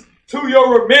things to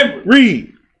your remembrance.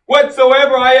 Read.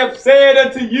 Whatsoever I have said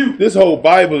unto you. This whole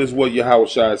Bible is what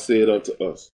Yahushua said unto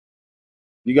us.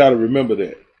 You got to remember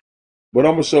that. But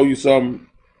I'm going to show you something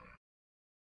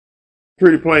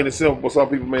pretty plain and simple, but some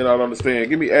people may not understand.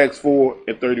 Give me Acts 4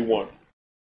 and 31.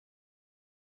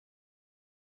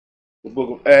 The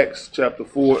book of Acts, chapter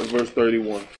 4 and verse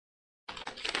 31.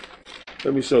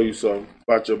 Let me show you something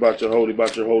about your holy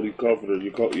comforter,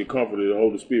 your comforter, the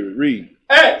Holy Spirit. Read.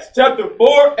 Acts chapter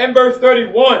 4 and verse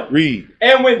 31. Read.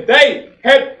 And when they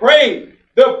had prayed,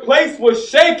 the place was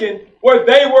shaken where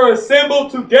they were assembled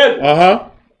together.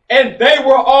 And they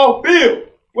were all filled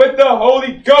with the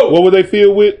Holy Ghost. What were they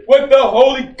filled with? With the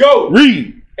Holy Ghost.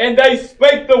 Read. And they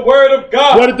spake the word of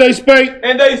God. What did they spake?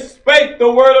 And they spake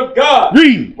the word of God.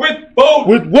 Read. With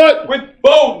boldness. With what? With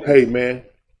boldness. Hey, man.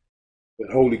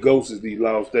 That Holy Ghost is these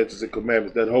laws, statutes, and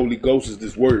commandments. That Holy Ghost is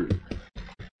this word.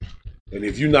 And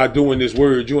if you're not doing this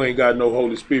word, you ain't got no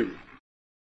Holy Spirit.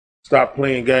 Stop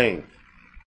playing games.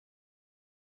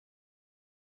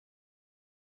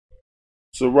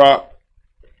 Sirach.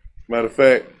 Matter of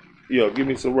fact, give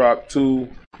me Sirach 2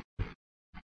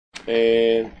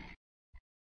 and...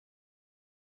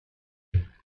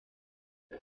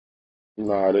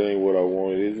 Nah, that ain't what I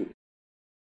wanted, is it?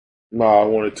 Nah, I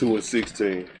wanted 2 and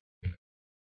 16.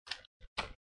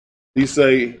 He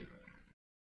say,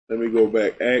 let me go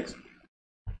back, Acts.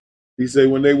 He say,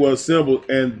 when they were assembled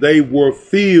and they were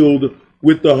filled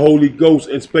with the Holy Ghost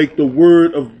and spake the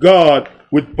word of God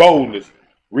with boldness.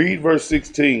 Read verse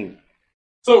 16.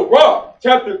 Sirach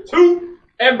chapter 2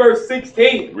 and verse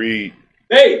 16. Read.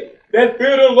 They that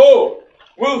fear the Lord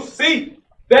will see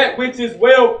that which is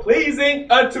well pleasing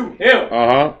unto him.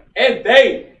 And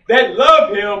they that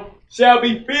love him shall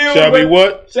be filled. Shall be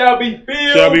what? Shall be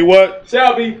filled. Shall be what?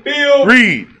 Shall be filled.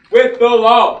 Read. With the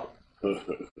law.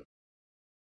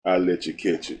 I'll let you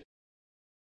catch it.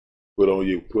 Put on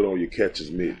your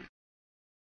catcher's mitt.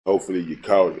 Hopefully you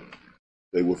caught it.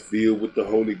 They were filled with the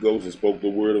Holy Ghost and spoke the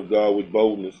word of God with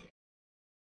boldness.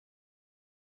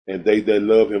 And they that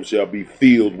love him shall be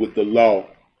filled with the law.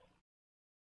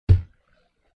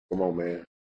 Come on, man.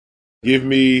 Give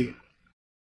me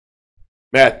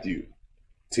Matthew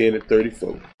 10 and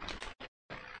 34.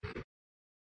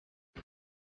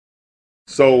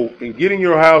 So, in getting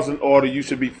your house in order, you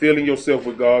should be filling yourself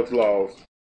with God's laws.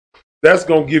 That's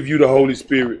going to give you the Holy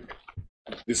Spirit.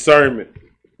 Discernment.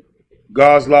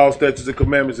 God's laws, statutes, and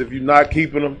commandments. If you're not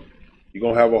keeping them, you're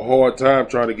going to have a hard time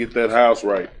trying to get that house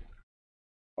right.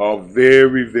 A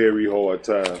very, very hard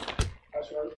time.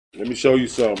 Let me show you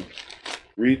something.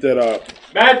 Read that out.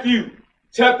 Matthew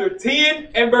chapter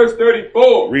 10 and verse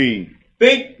 34. Read.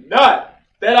 Think not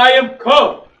that I am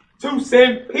come to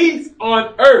send peace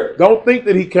on earth. Don't think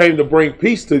that he came to bring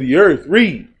peace to the earth.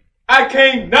 Read. I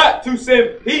came not to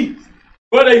send peace,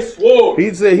 but a sword.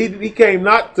 He said he came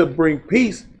not to bring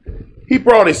peace. He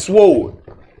brought a sword.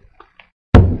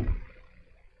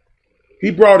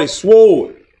 He brought a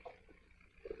sword.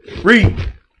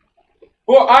 Read.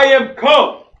 For I am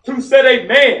come to set a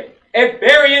man at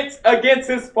variance against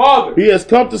his father. He has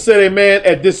come to set a man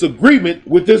at disagreement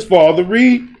with his father.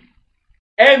 Read.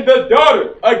 And the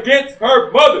daughter against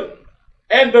her mother.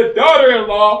 And the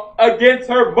daughter-in-law against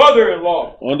her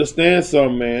mother-in-law. Understand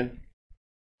something, man.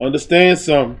 Understand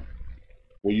something.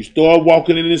 When you start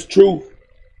walking in this truth,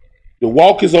 the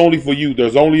walk is only for you.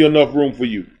 There's only enough room for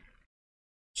you.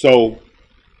 So,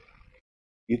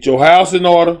 get your house in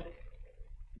order.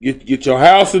 Get your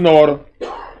house in order.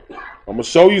 I'm going to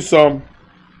show you something.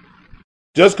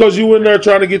 Just because you in there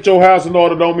trying to get your house in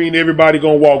order don't mean everybody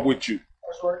going to walk with you.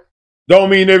 That's right. Don't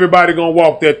mean everybody going to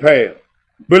walk that path.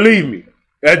 Believe me,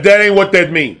 that ain't what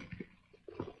that means.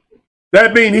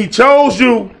 That means he chose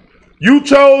you. You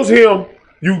chose him.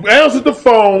 You answered the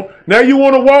phone. Now you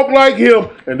want to walk like him.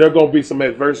 And there's going to be some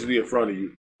adversity in front of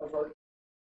you. That's right.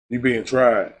 You being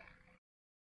tried.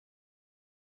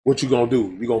 What you going to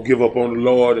do? You going to give up on the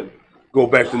Lord and go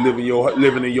back to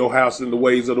living in your house in the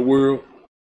ways of the world?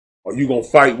 Or you going to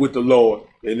fight with the Lord?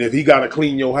 And if he got to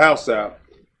clean your house out,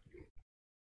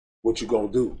 what you going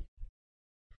to do?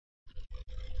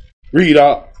 Read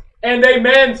up. And a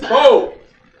man's foe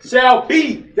shall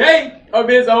be they of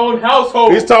his own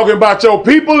household. He's talking about your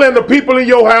people and the people in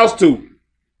your house too.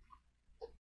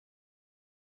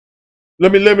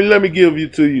 Let me give you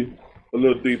to you a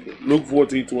little deeper. Luke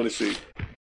 14:26.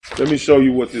 Let me show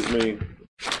you what this means.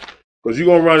 Because you're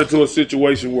going to run into a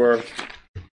situation where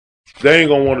they ain't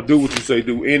going to want to do what you say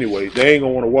do anyway. They ain't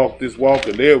going to want to walk this walk,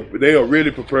 and they are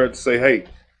really prepared to say, hey,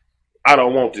 I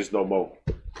don't want this no more.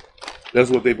 That's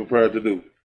what they prepared to do.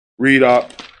 Read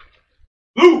up.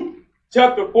 Luke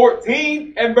chapter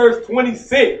 14 and verse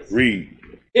 26. Read.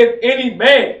 If any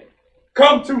man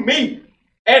come to me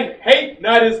and hate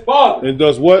not his father. And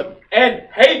does what? And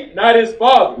hate not his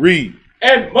father. Read.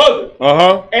 And mother.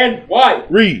 And wife.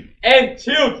 Read. And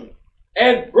children.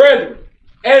 And brethren.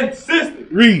 And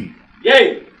sisters. Read.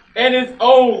 Yea. And his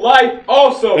own life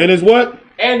also. And his what?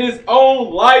 and his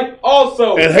own life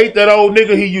also. And hate that old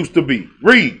nigga he used to be.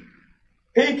 Read.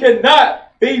 He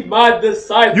cannot be my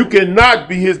disciple. You cannot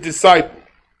be his disciple.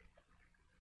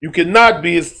 You cannot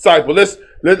be his disciple. Let's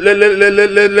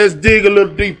dig a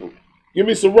little deeper. Give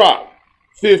me Sirach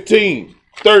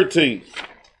 15:13.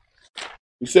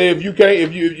 You say if you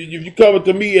come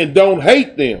to me and don't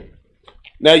hate them.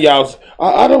 Now y'all,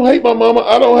 I don't hate my mama.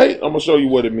 I don't hate. I'm gonna show you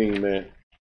what it means, man.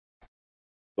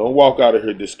 Don't walk out of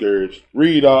here discouraged.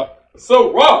 Read up.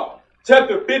 Sirach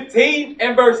chapter 15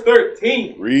 and verse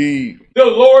 13. Read. The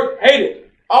Lord hated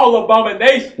all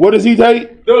abomination. What does he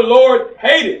hate? The Lord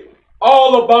hated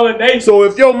all abomination. So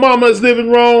if your mama is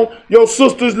living wrong, your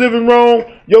sister's living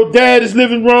wrong, your dad is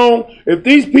living wrong, if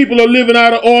these people are living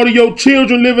out of order, your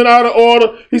children living out of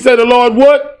order, he said the Lord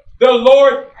what? The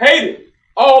Lord hated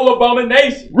all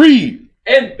abomination. Read.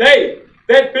 And they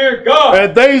that fear God.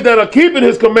 And they that are keeping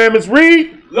his commandments,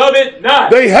 read. Love it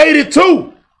not. They hate it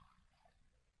too.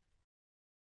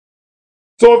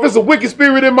 So if it's a wicked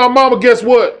spirit in my mama, guess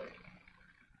what?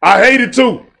 I hate it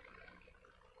too.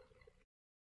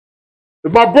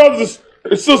 If my brothers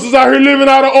and sisters out here living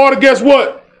out of order, guess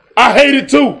what? I hate it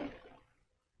too.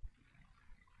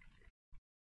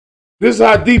 This is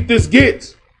how deep this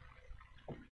gets.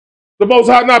 The Most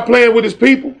High not playing with his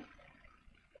people.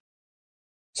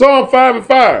 Psalm 5 and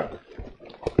 5.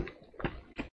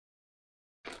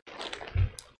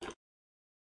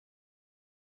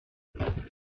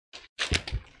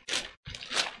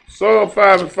 Psalm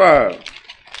 5 and 5.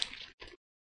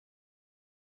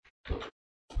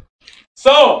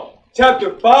 Psalm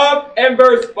chapter 5 and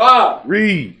verse 5.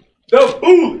 Read. The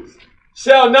foolish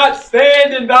shall not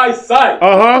stand in thy sight.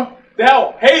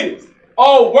 Thou hatest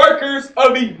all workers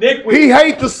of iniquity. He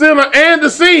hates the sinner and the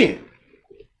sin.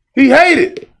 He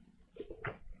hated it.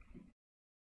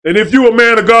 And if you a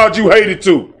man of God, you hate it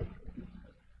too.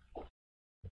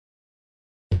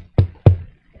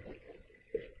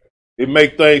 It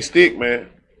make things stick, man.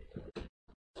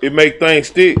 It make things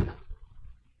stick.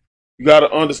 You got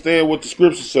to understand what the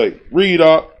scriptures say. Read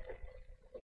up.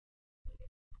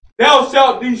 Thou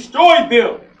shalt destroy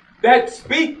them that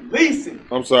speak leasing.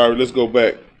 I'm sorry, let's go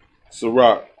back.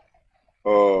 Sirach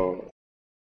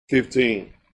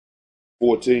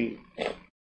 15:14.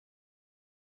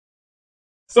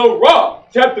 Sirach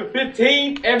chapter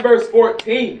 15 and verse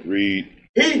 14. Read.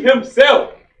 He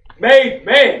himself made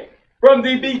man from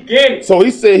the beginning. So he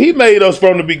said he made us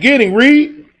from the beginning.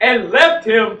 Read. And left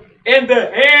him in the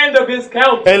hand of his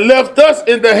counsel. And left us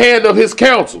in the hand of his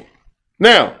counsel.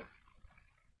 Now,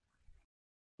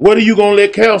 what are you going to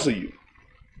let counsel you?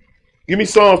 Give me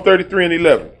Psalm 33 and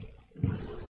 11.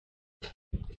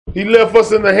 He left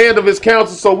us in the hand of his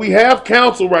counsel. So we have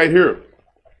counsel right here.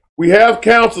 We have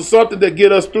counsel, something that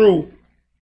get us through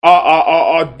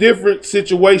our different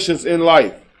situations in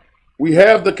life. We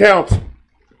have the counsel.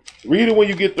 Read it when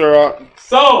you get there.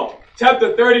 Psalm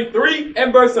chapter 33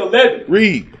 and verse 11.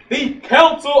 Read. The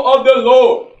counsel of the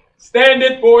Lord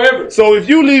standeth forever. So if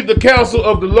you leave the counsel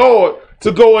of the Lord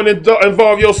to go and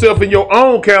involve yourself in your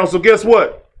own counsel, guess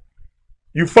what?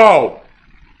 You fall.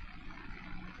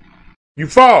 You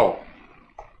fall.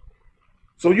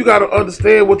 So you got to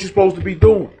understand what you're supposed to be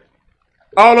doing.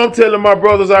 All I'm telling my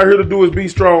brothers out here to do is be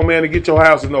strong, man, and get your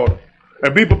house in order.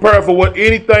 And be prepared for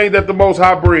anything that the Most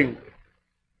High brings.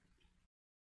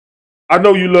 I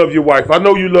know you love your wife. I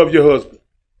know you love your husband.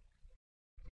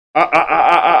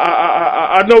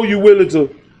 I know you're willing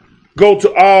to go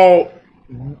to all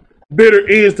bitter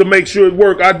ends to make sure it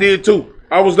works. I did too.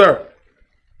 I was there.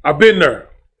 I've been there.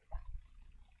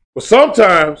 But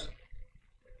sometimes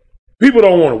people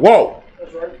don't want to walk.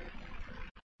 That's right.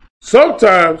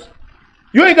 Sometimes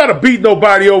you ain't got to beat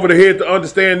nobody over the head to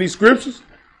understand these scriptures.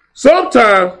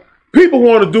 Sometimes people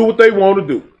want to do what they want to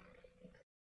do.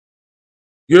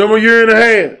 Give them a year and a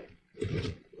half.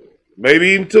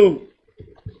 Maybe even 2.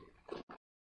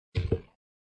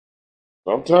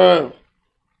 Sometimes.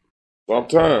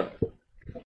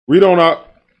 Read on out.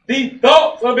 The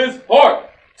thoughts of his heart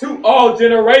to all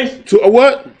generations. To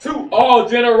what? To all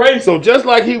generations. So just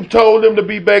like he told them to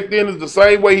be back then is the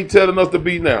same way he's telling us to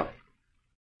be now.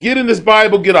 Get in this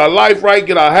Bible, get our life right,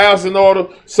 get our house in order.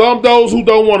 Some those who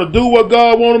don't want to do what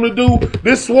God wants them to do,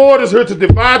 this sword is here to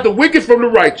divide the wicked from the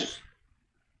righteous.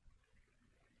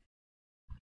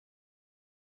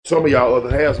 Some of y'all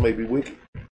other halves may be wicked.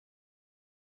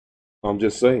 I'm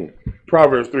just saying.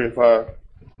 Proverbs 3 and 5.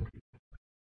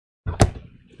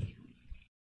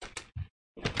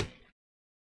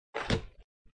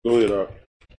 Go ahead, Art.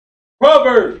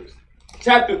 Proverbs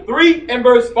chapter 3 and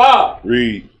verse 5.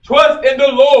 Read. Trust in the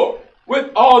Lord with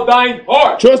all thine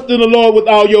heart. Trust in the Lord with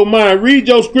all your mind. Read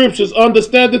your scriptures.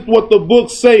 Understand what the book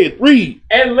saith. Read.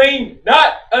 And lean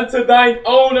not unto thine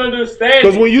own understanding.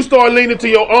 Because when you start leaning to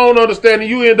your own understanding,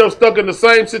 you end up stuck in the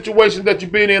same situation that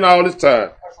you've been in all this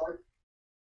time.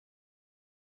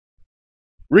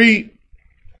 Read.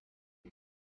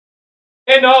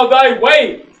 In all thy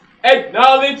ways,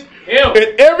 acknowledge him.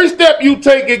 In every step you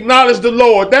take, acknowledge the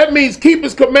Lord. That means keep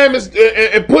his commandments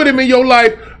and put him in your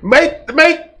life. Make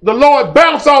the Lord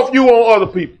bounce off you on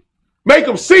other people. Make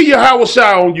him see your Yahweh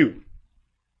shine on you.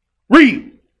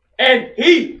 Read. And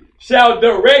he shall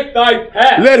direct thy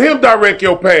path. Let him direct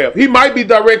your path. He might be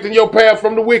directing your path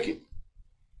from the wicked.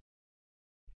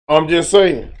 I'm just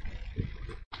saying.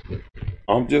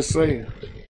 I'm just saying.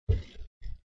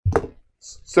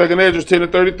 2nd Esdras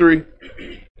 10:33.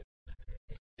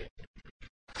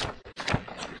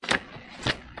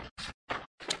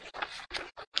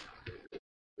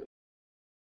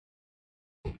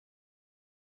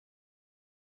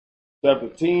 Chapter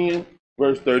 10,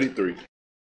 verse 33.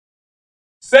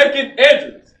 2nd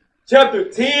Esdras, chapter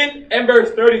 10 and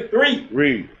verse 33.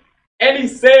 Read. And he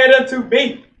said unto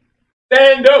me,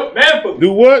 stand up manfully.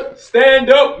 Do what?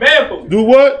 Stand up manfully. Do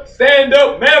what? Stand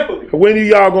up manfully. When are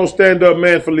y'all going to stand up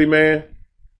manfully, man?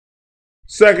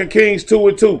 2 Kings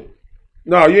 2:2.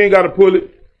 No, you ain't got to pull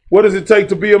it. What does it take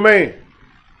to be a man?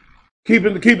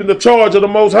 Keeping the charge of the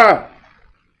Most High.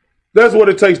 That's what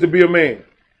it takes to be a man.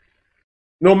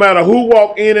 No matter who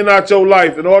walk in and out your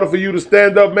life, in order for you to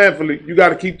stand up manfully, you got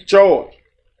to keep the charge.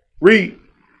 Read.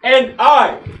 And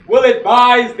I will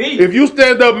advise thee. If you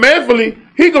stand up manfully,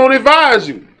 he going to advise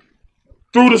you.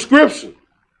 Through the scripture.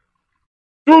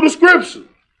 Through the scripture.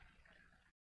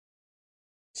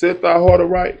 Set thy heart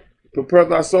aright. Prepare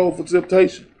thy soul for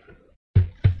temptation.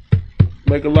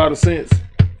 Make a lot of sense.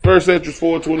 1 Esdras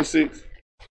 4:26.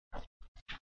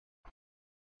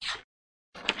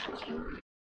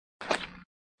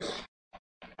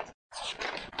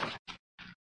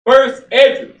 First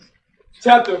Esdras,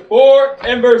 chapter 4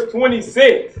 and verse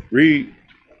 26. Read.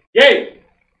 Yea,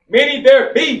 many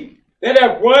there be that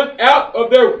have run out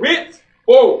of their wits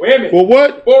for women. For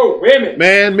what? For women.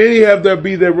 Man, many have there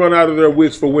be that run out of their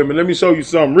wits for women. Let me show you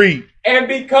something. Read. And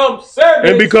become servants.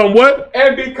 And become what?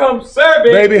 And become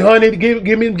servants. Baby, honey,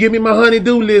 give me my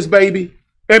honey-do list, baby.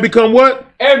 And become what?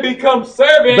 And become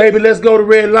servants. Baby, let's go to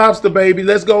Red Lobster, baby.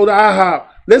 Let's go to IHOP.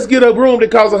 Let's get a room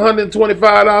that costs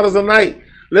 $125 a night.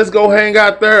 Let's go hang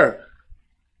out there.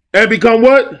 And become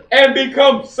what? And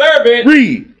become servants.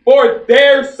 Read. For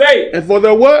their sake. And for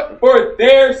their what? For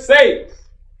their sakes.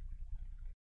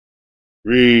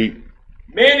 Read.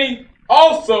 Many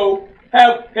also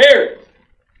have perished,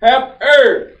 have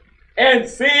erred, and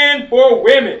sinned for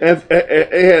women.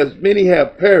 And many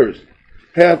have perished,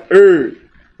 have erred,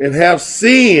 and have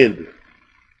sinned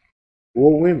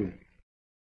for women.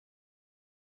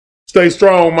 Stay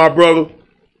strong, my brother.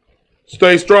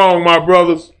 Stay strong, my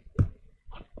brothers.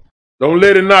 Don't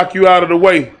let it knock you out of the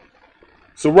way.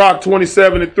 Sirach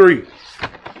 27:3.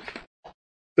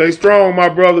 Stay strong, my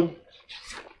brother.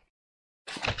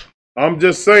 I'm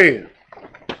just saying.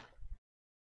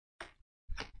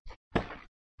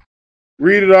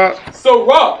 Read it out.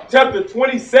 Sirach chapter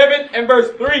 27 and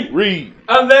verse 3. Read.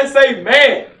 Unless a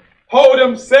man hold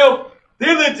himself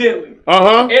diligently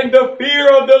in the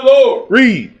fear of the Lord.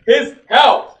 Read. His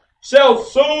house shall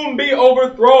soon be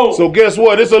overthrown. So guess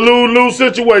what? It's a lose-lose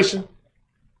situation.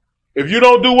 If you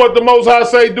don't do what the Most High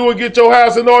say do and get your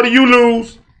house in order, you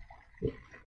lose.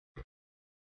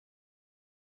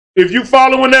 If you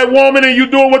following that woman and you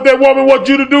doing what that woman wants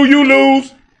you to do, you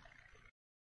lose.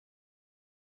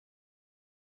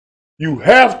 You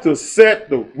have to set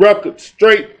the record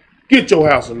straight. Get your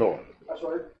house in order. That's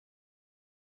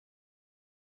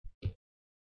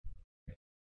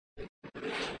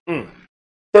right.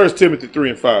 1 Timothy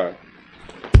 3:5.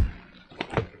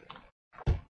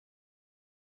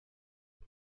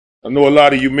 I know a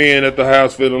lot of you men at the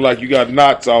house feeling like you got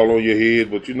knots all on your head,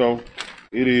 but you know,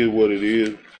 it is what it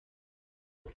is.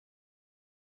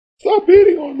 Stop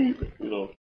hitting on me. You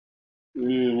know, it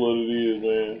is what it is,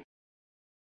 man.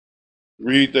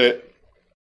 Read that.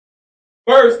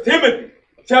 1 Timothy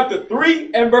chapter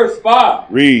 3 and verse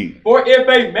 5. Read. For if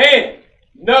a man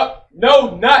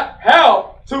know not how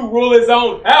to rule his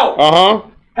own house,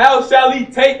 how shall he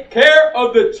take care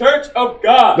of the church of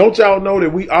God? Don't y'all know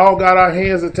that we all got our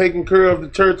hands in taking care of the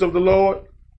church of the Lord?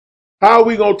 How are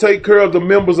we going to take care of the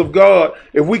members of God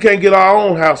if we can't get our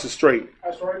own houses straight?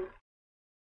 That's right.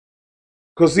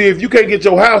 Because see, if you can't get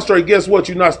your house straight, guess what?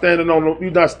 You're not standing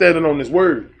on this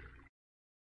word.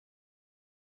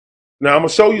 Now I'm gonna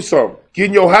show you something.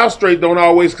 Getting your house straight don't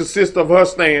always consist of her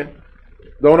staying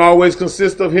Don't always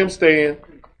consist of him staying.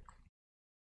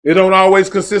 It don't always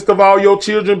consist of all your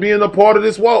children being a part of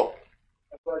this walk.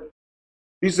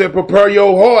 He said, prepare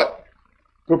your heart,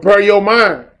 prepare your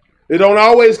mind. It don't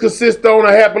always consist on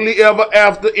a happily ever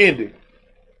after ending.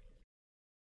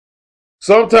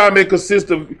 Sometimes it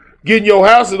consists of getting your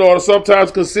house in order.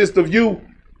 Sometimes consists of you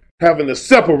having to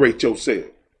separate yourself.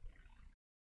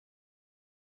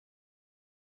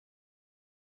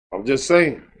 I'm just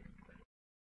saying,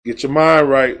 get your mind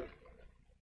right.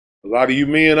 A lot of you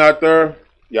men out there,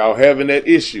 y'all having that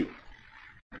issue.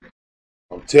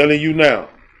 I'm telling you now,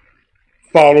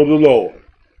 follow the Lord.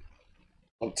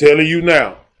 I'm telling you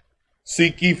now,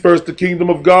 seek ye first the kingdom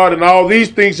of God, and all these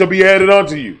things shall be added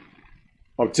unto you.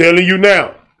 I'm telling you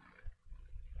now,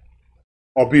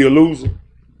 or be a loser.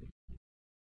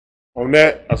 On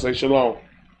that, I say shalom.